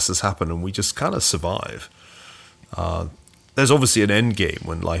disasters happen and we just kind of survive. There's obviously an end game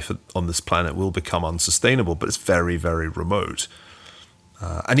when life on this planet will become unsustainable, but it's very, very remote.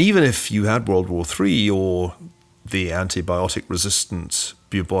 And even if you had World War III or the antibiotic-resistant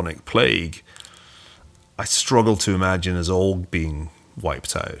bubonic plague, I struggle to imagine us all being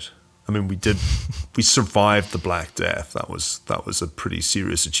wiped out. I mean, we survived the Black Death. That was a pretty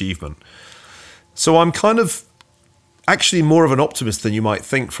serious achievement. So I'm kind of actually more of an optimist than you might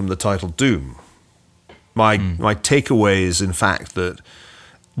think from the title Doom. My takeaway is, in fact, that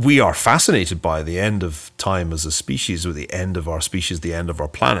we are fascinated by the end of time as a species, or the end of our species, the end of our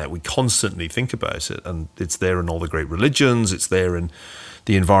planet. We constantly think about it, and it's there in all the great religions. It's there in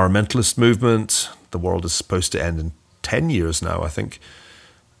the environmentalist movement. The world is supposed to end in 10 years now, I think,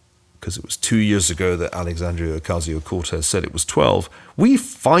 because it was 2 years ago that Alexandria Ocasio-Cortez said it was 12. We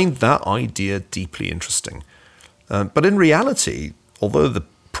find that idea deeply interesting. But in reality, although the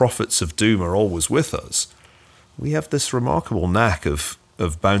prophets of doom are always with us, we have this remarkable knack of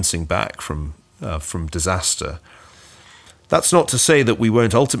bouncing back from disaster. That's not to say that we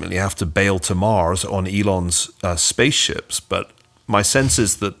won't ultimately have to bail to Mars on Elon's spaceships, but my sense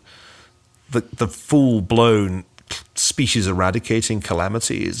is that the full-blown species eradicating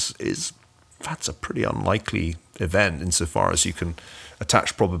calamity is that's a pretty unlikely event insofar as you can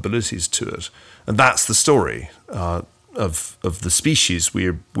attach probabilities to it. And that's the story of the species.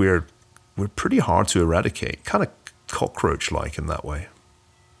 We're pretty hard to eradicate, kind of cockroach-like in that way.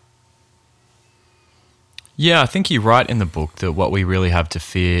 Yeah, I think you write in the book that what we really have to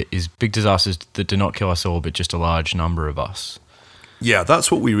fear is big disasters that do not kill us all, but just a large number of us. Yeah,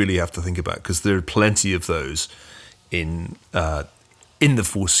 that's what we really have to think about, because there are plenty of those in the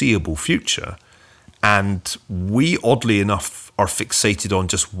foreseeable future. And we, oddly enough, are fixated on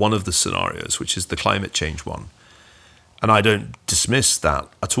just one of the scenarios, which is the climate change one. And I don't dismiss that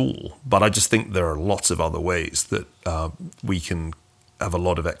at all, but I just think there are lots of other ways that we can have a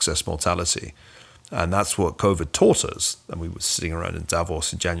lot of excess mortality. And that's what COVID taught us. And we were sitting around in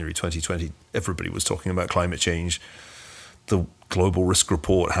Davos in January 2020. Everybody was talking about climate change. The Global Risk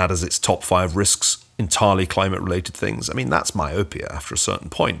Report had as its top 5 risks entirely climate-related things. I mean, that's myopia after a certain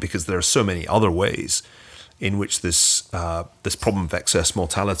point, because there are so many other ways in which this problem of excess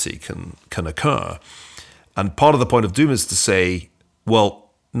mortality can occur. And part of the point of doom is to say, well,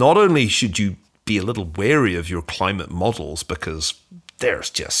 not only should you be a little wary of your climate models, because there's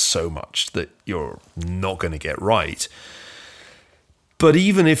just so much that you're not going to get right, but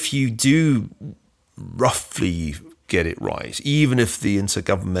even if you do roughly get it right, even if the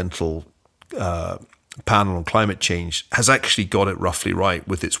Intergovernmental Panel on Climate Change has actually got it roughly right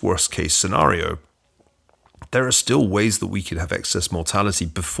with its worst case scenario, there are still ways that we could have excess mortality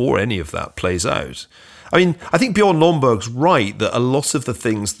before any of that plays out. I mean, I think Bjorn Lomborg's right that a lot of the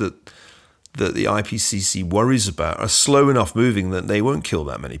things that the IPCC worries about are slow enough moving that they won't kill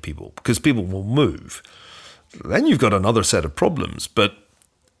that many people because people will move. Then you've got another set of problems, but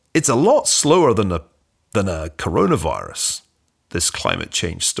it's a lot slower than a coronavirus, this climate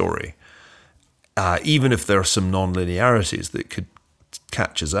change story, even if there are some non-linearities that could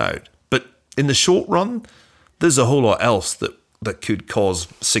catch us out. But in the short run, there's a whole lot else that could cause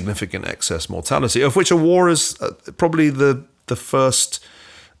significant excess mortality, of which a war is probably the first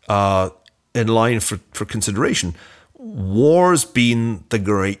in line for consideration. War's been the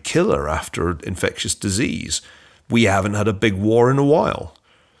great killer after infectious disease. We haven't had a big war in a while.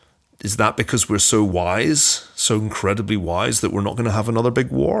 Is that because we're so wise, so incredibly wise, that we're not going to have another big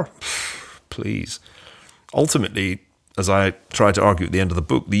war? Please. Ultimately, as I tried to argue at the end of the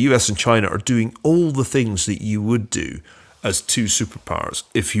book, the US and China are doing all the things that you would do as two superpowers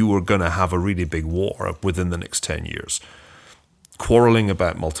if you were going to have a really big war within the next 10 years. Quarreling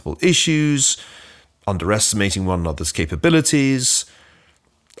about multiple issues, underestimating one another's capabilities.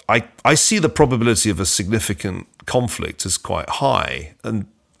 I see the probability of a significant conflict as quite high. And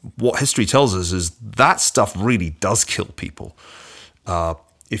what history tells us is that stuff really does kill people.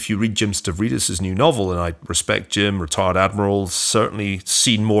 If you read Jim Stavridis' new novel, and I respect Jim, retired admiral, certainly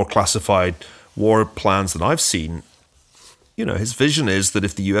seen more classified war plans than I've seen, his vision is that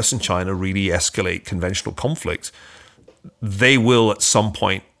if the US and China really escalate conventional conflict, they will at some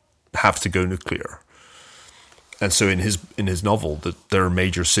point have to go nuclear. And so in his novel, that there are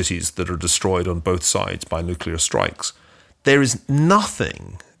major cities that are destroyed on both sides by nuclear strikes. There is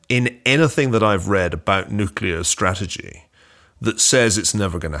nothing in anything that I've read about nuclear strategy that says it's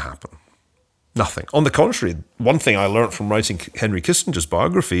never going to happen. Nothing. On the contrary, one thing I learned from writing Henry Kissinger's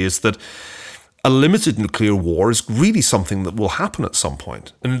biography is that a limited nuclear war is really something that will happen at some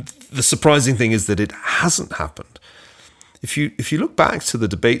point. And the surprising thing is that it hasn't happened. If you look back to the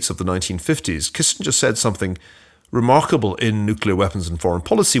debates of the 1950s, Kissinger said something remarkable in Nuclear Weapons and Foreign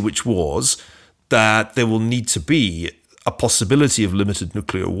Policy, which was that there will need to be a possibility of limited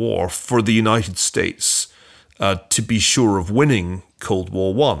nuclear war for the United States to be sure of winning Cold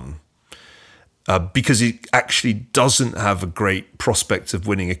War I, because it actually doesn't have a great prospect of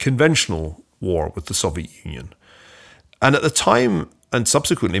winning a conventional war with the Soviet Union. And at the time, and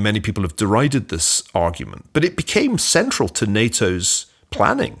subsequently, many people have derided this argument, but it became central to NATO's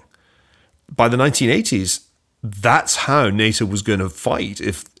planning. By the 1980s, that's how NATO was going to fight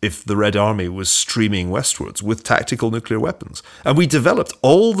if the Red Army was streaming westwards with tactical nuclear weapons. And we developed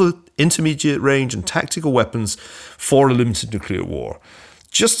all the intermediate range and tactical weapons for a limited nuclear war,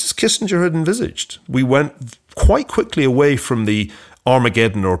 just as Kissinger had envisaged. We went quite quickly away from the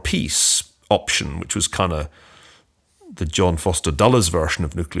Armageddon or peace option, which was kind of the John Foster Dulles version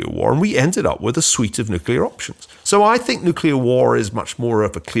of nuclear war, and we ended up with a suite of nuclear options. So I think nuclear war is much more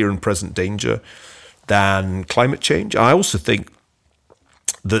of a clear and present danger than climate change. I also think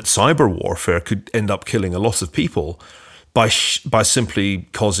that cyber warfare could end up killing a lot of people by simply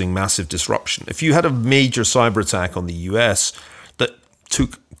causing massive disruption. If you had a major cyber attack on the US that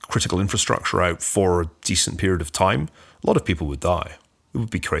took critical infrastructure out for a decent period of time, a lot of people would die. It would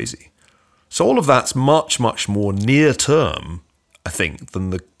be crazy. So all of that's much, much more near term, I think,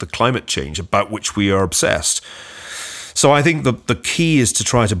 than the climate change about which we are obsessed. So I think the key is to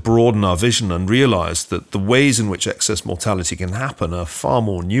try to broaden our vision and realize that the ways in which excess mortality can happen are far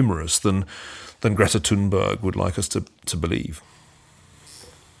more numerous than Greta Thunberg would like us to believe.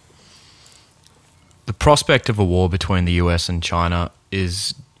 The prospect of a war between the US and China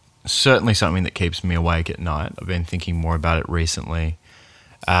is certainly something that keeps me awake at night. I've been thinking more about it recently,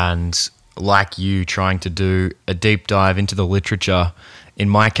 and like you, trying to do a deep dive into the literature. In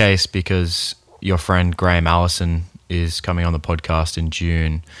my case, because your friend Graham Allison is coming on the podcast in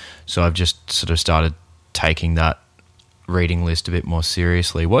June, so I've just sort of started taking that reading list a bit more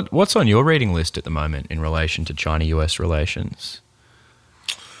seriously. What's on your reading list at the moment in relation to China-US relations?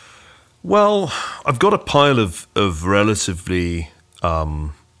 Well, I've got a pile of relatively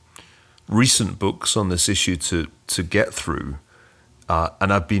recent books on this issue to get through,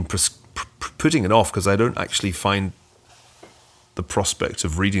 and I've been putting it off because I don't actually find the prospect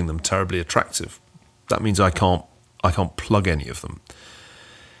of reading them terribly attractive. That means I can't plug any of them.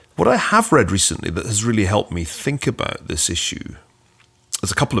 What I have read recently that has really helped me think about this issue,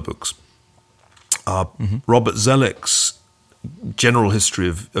 there's a couple of books. Robert Zelek's general history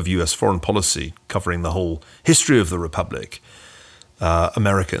of US foreign policy, covering the whole history of the Republic,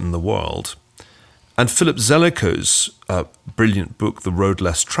 America and the world. And Philip Zeliko's brilliant book, The Road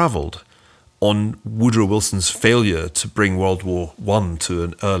Less Traveled, on Woodrow Wilson's failure to bring World War I to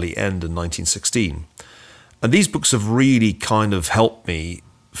an early end in 1916. And these books have really kind of helped me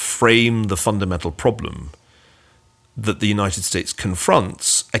frame the fundamental problem that the United States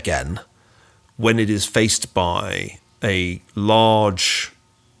confronts, again, when it is faced by a large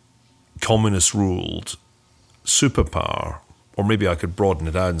communist-ruled superpower, or maybe I could broaden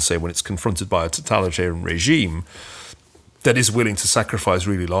it out and say when it's confronted by a totalitarian regime that is willing to sacrifice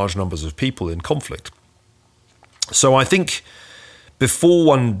really large numbers of people in conflict. So I think before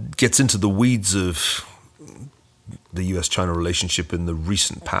one gets into the weeds of the US-China relationship in the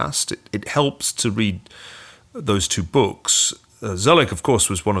recent past, it helps to read those two books. Zelik, of course,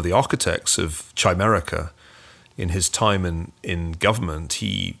 was one of the architects of Chimerica. In his time in government,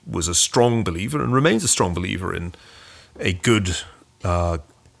 he was a strong believer and remains a strong believer in a good,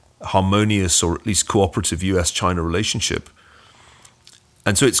 harmonious, or at least cooperative US-China relationship.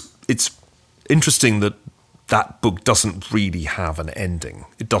 And so it's interesting that that book doesn't really have an ending.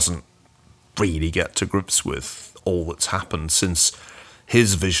 It doesn't really get to grips with all that's happened since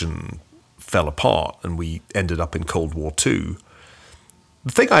his vision fell apart and we ended up in Cold War II.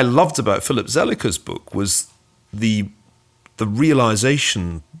 The thing I loved about Philip Zeliko's book was the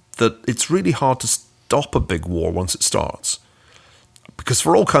realization that it's really hard to stop a big war once it starts. Because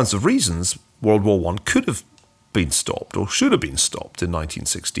for all kinds of reasons, World War I could have been stopped or should have been stopped in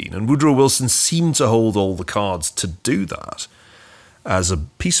 1916. And Woodrow Wilson seemed to hold all the cards to do that as a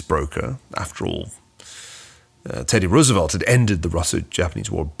peace broker. After all, Teddy Roosevelt had ended the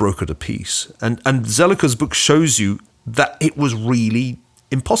Russo-Japanese War, brokered a peace. And Zeliko's book shows you that it was really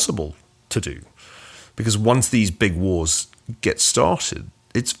impossible to do. Because once these big wars get started,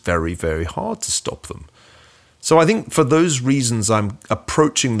 it's very, very hard to stop them. So I think for those reasons, I'm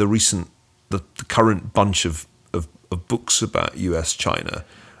approaching the current bunch of books about US-China,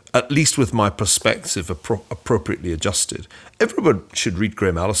 at least with my perspective appropriately adjusted. Everyone should read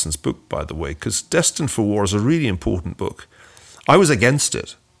Graham Allison's book, by the way, because Destined for War is a really important book. I was against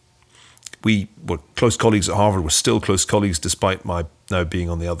it. We were close colleagues at Harvard. We're still close colleagues despite my now being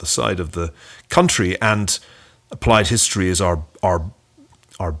on the other side of the country, and applied history is our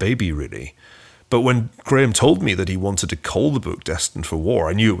baby, really. But when Graham told me that he wanted to call the book Destined for War,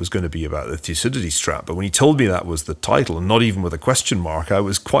 I knew it was going to be about the Thucydides trap. But when he told me that was the title, and not even with a question mark, I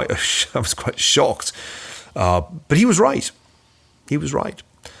was quite shocked. But he was right. He was right.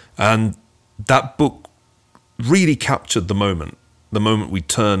 And that book really captured the moment we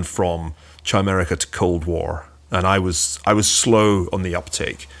turned from Chimerica to Cold War. And I was slow on the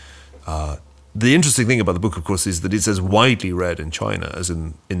uptake. The interesting thing about the book, of course, is that it's as widely read in China as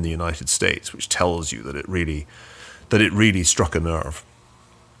in the United States, which tells you that it really struck a nerve.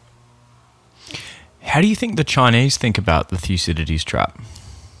 How do you think the Chinese think about the Thucydides trap?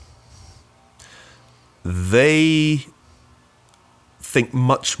 They think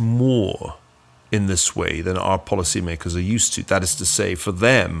much more in this way than our policymakers are used to. That is to say, for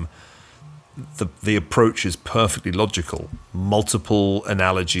them, the approach is perfectly logical. Multiple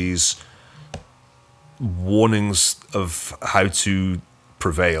analogies, warnings of how to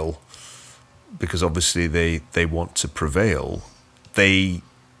prevail, because obviously they want to prevail. They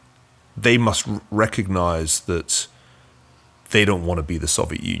must recognize that they don't want to be the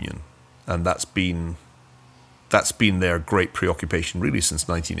Soviet Union, and that's been their great preoccupation really since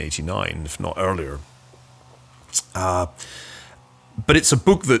 1989, if not earlier. But it's a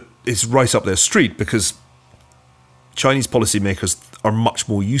book that is right up their street because Chinese policymakers are much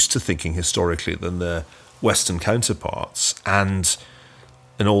more used to thinking historically than their Western counterparts. And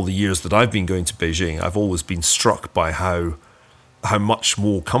in all the years that I've been going to Beijing, I've always been struck by how much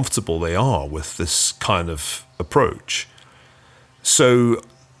more comfortable they are with this kind of approach. So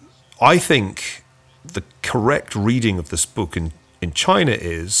I think the correct reading of this book in China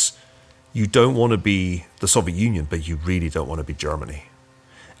is you don't want to be the Soviet Union, but you really don't want to be Germany.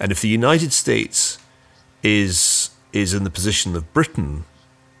 And if the United States is in the position of Britain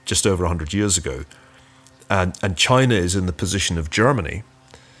just over 100 years ago, and China is in the position of Germany,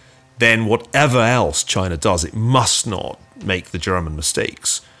 then whatever else China does, it must not make the German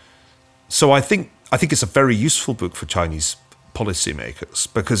mistakes. So I think it's a very useful book for Chinese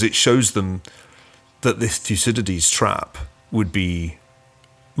policymakers because it shows them that the Thucydides trap would be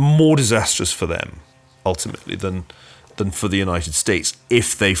more disastrous for them, ultimately, than for the United States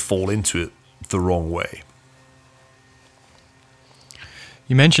if they fall into it the wrong way.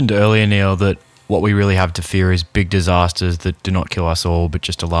 You mentioned earlier, Neil, that what we really have to fear is big disasters that do not kill us all, but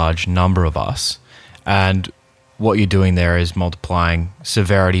just a large number of us. And what you're doing there is multiplying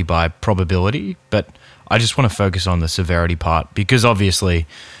severity by probability. But I just want to focus on the severity part, because obviously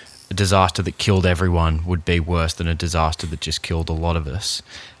a disaster that killed everyone would be worse than a disaster that just killed a lot of us.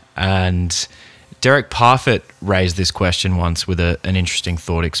 And Derek Parfit raised this question once with an interesting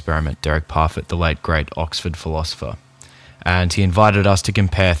thought experiment. Derek Parfit, the late great Oxford philosopher. And he invited us to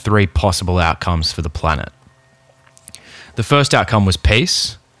compare 3 possible outcomes for the planet. The first outcome was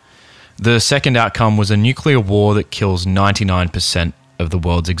peace. The second outcome was a nuclear war that kills 99% of the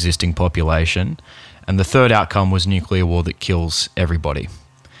world's existing population. And the third outcome was nuclear war that kills everybody.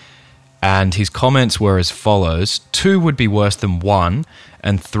 And his comments were as follows: 2 would be worse than 1,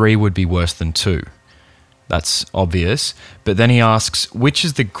 and 3 would be worse than 2. That's obvious. But then he asks, which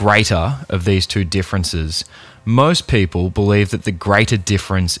is the greater of these 2 differences? Most people believe that the greater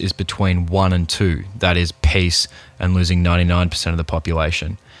difference is between 1 and 2, that is, peace and losing 99% of the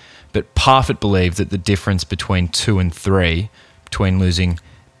population. But Parfit believed that the difference between 2 and 3, between losing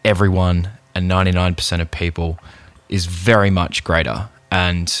everyone and 99% of people, is very much greater.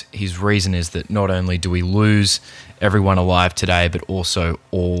 And his reason is that not only do we lose everyone alive today, but also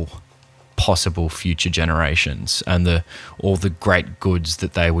all possible future generations and all the great goods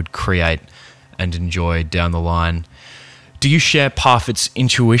that they would create and enjoy down the line. Do you share Parfit's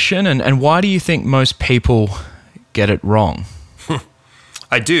intuition? And why do you think most people get it wrong?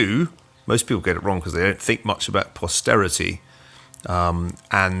 I do. Most people get it wrong because they don't think much about posterity,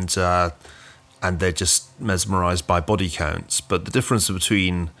 and they're just mesmerized by body counts. But the difference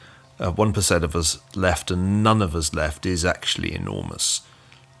between 1% of us left and none of us left is actually enormous.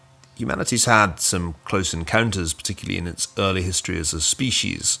 Humanity's had some close encounters, particularly in its early history as a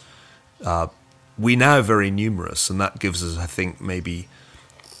species. We're now very numerous, and that gives us, I think, maybe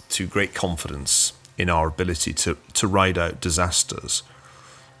to great confidence in our ability to ride out disasters.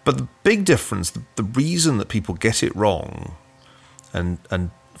 But the big difference, the reason that people get it wrong and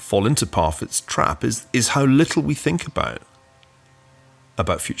fall into Parfit's trap is how little we think about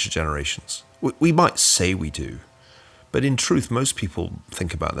future generations. We might say we do, but in truth, most people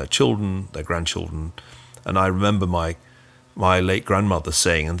think about their children, their grandchildren. And I remember my late grandmother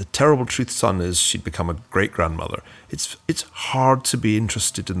saying, and the terrible truth, son, is she'd become a great-grandmother. It's hard to be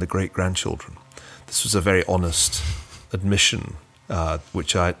interested in the great-grandchildren. This was a very honest admission,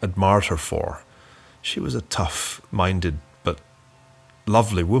 which I admired her for. She was a tough-minded but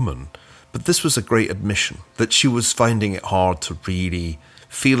lovely woman. But this was a great admission, that she was finding it hard to really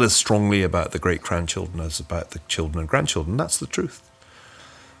feel as strongly about the great-grandchildren as about the children and grandchildren. That's the truth.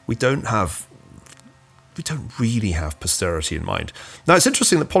 We don't really have posterity in mind. Now, it's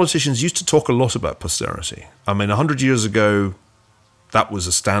interesting that politicians used to talk a lot about posterity. I mean, 100 years ago, that was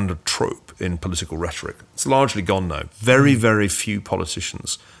a standard trope in political rhetoric. It's largely gone now. Very, very few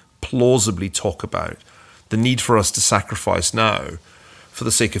politicians plausibly talk about the need for us to sacrifice now for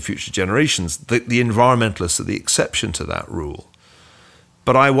the sake of future generations. The environmentalists are the exception to that rule.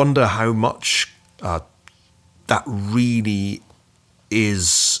 But I wonder how much that really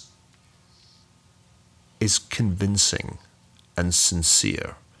is convincing and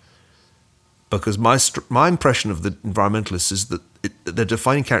sincere. Because my impression of the environmentalists is that their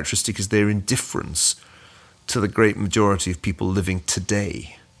defining characteristic is their indifference to the great majority of people living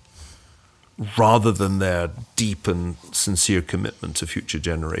today, rather than their deep and sincere commitment to future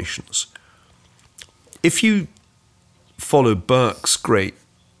generations. If you follow Edmund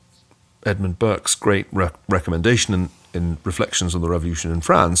Burke's great recommendation in Reflections on the Revolution in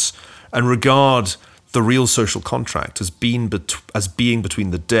France, and regard the real social contract as being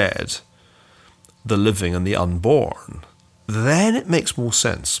between the dead, the living, and the unborn, then it makes more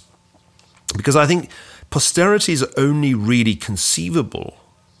sense. Because I think posterity is only really conceivable,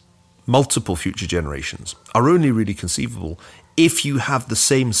 multiple future generations are only really conceivable if you have the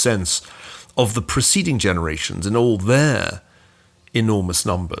same sense of the preceding generations in all their enormous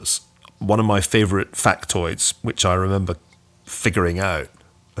numbers. One of my favorite factoids, which I remember figuring out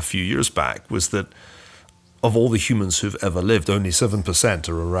a few years back, was that of all the humans who've ever lived, only 7%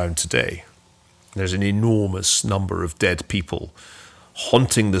 are around today. There's an enormous number of dead people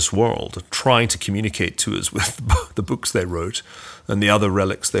haunting this world, trying to communicate to us with the books they wrote and the other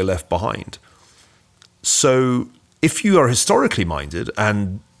relics they left behind. So if you are historically minded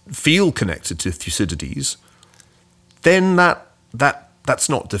and feel connected to Thucydides, then that's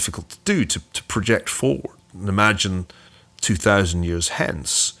not difficult to do, to project forward and imagine 2,000 years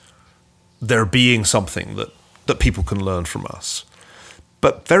hence there being something that people can learn from us.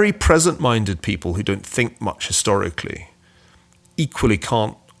 But very present-minded people who don't think much historically equally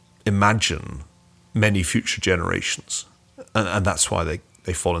can't imagine many future generations. And that's why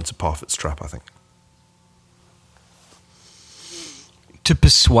they fall into Parfit's trap, I think. To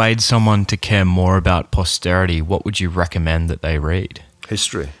persuade someone to care more about posterity, what would you recommend that they read?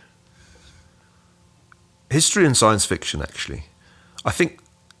 History. History and science fiction, actually. I think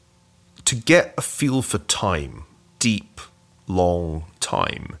to get a feel for time, deep, long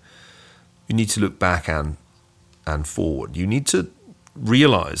time, you need to look back and forward. You need to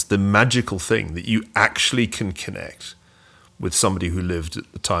realize the magical thing that you actually can connect with somebody who lived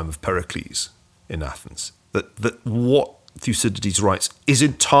at the time of Pericles in Athens. That what Thucydides writes is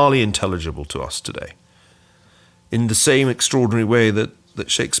entirely intelligible to us today, in the same extraordinary way that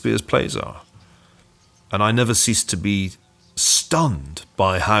Shakespeare's plays are. And I never cease to be stunned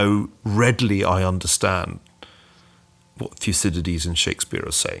by how readily I understand what Thucydides and Shakespeare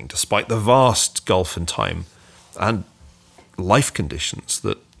are saying, despite the vast gulf in time and life conditions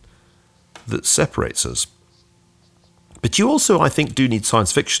that separates us. But you also, I think, do need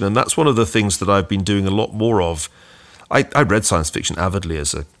science fiction, and that's one of the things that I've been doing a lot more of. I read science fiction avidly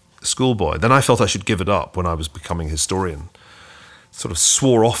as a schoolboy. Then I felt I should give it up when I was becoming a historian. Sort of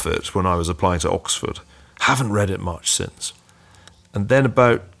swore off it when I was applying to Oxford. Haven't read it much since. And then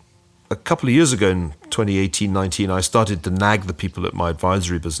about a couple of years ago, in 2018-19, I started to nag the people at my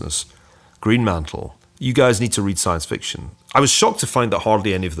advisory business, Greenmantle. You guys need to read science fiction. I was shocked to find that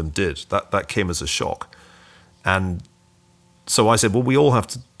hardly any of them did. That came as a shock. And so I said, well, we all have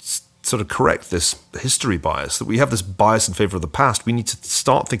to sort of correct this history bias, that we have this bias in favor of the past. We need to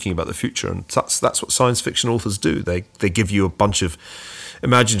start thinking about the future. And that's what science fiction authors do. They give you a bunch of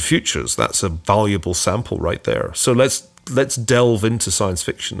imagined futures. That's a valuable sample right there. So let's delve into science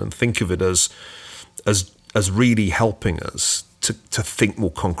fiction and think of it as really helping us to think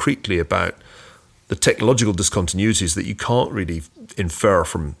more concretely about the technological discontinuities that you can't really infer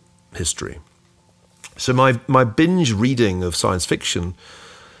from history. So my binge reading of science fiction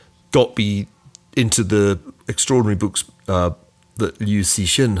got me into the extraordinary books that Liu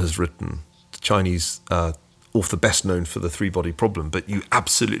Cixin has written, the Chinese author best known for The Three-Body Problem. But you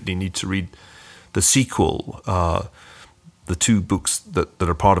absolutely need to read the sequel, the two books that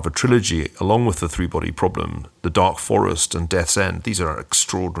are part of a trilogy, along with The Three-Body Problem, The Dark Forest and Death's End. These are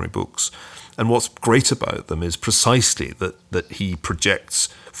extraordinary books. And what's great about them is precisely that he projects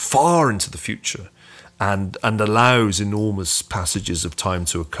far into the future and allows enormous passages of time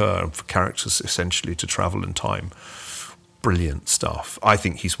to occur and for characters essentially to travel in time. Brilliant stuff. I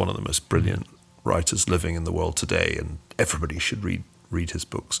think he's one of the most brilliant writers living in the world today, and everybody should read his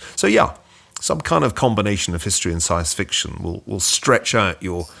books. So yeah, some kind of combination of history and science fiction will stretch out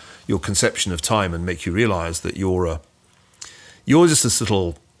your conception of time and make you realize that you're just this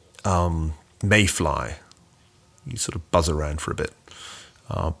little mayfly. You sort of buzz around for a bit.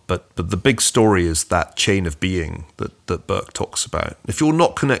 But the big story is that chain of being that Burke talks about. If you're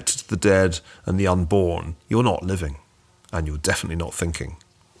not connected to the dead and the unborn, you're not living, and you're definitely not thinking.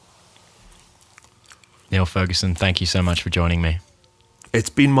 Niall Ferguson, thank you so much for joining me. It's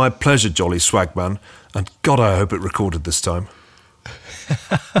been my pleasure, Jolly Swagman, and God, I hope it recorded this time.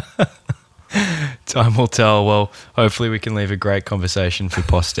 Time will tell. Well, hopefully we can leave a great conversation for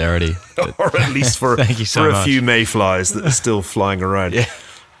posterity. Or at least for Thank you so much. A few mayflies that are still flying around. Yeah.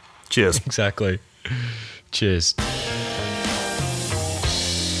 Cheers. Exactly. Cheers.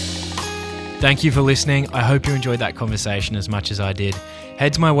 Thank you for listening. I hope you enjoyed that conversation as much as I did.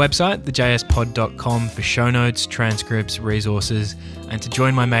 Head to my website, thejspod.com, for show notes, transcripts, resources, and to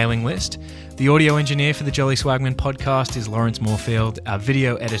join my mailing list. The audio engineer for the Jolly Swagman podcast is Lawrence Moorfield. Our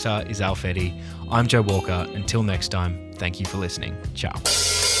video editor is Alf Eddy. I'm Joe Walker. Until next time, thank you for listening. Ciao.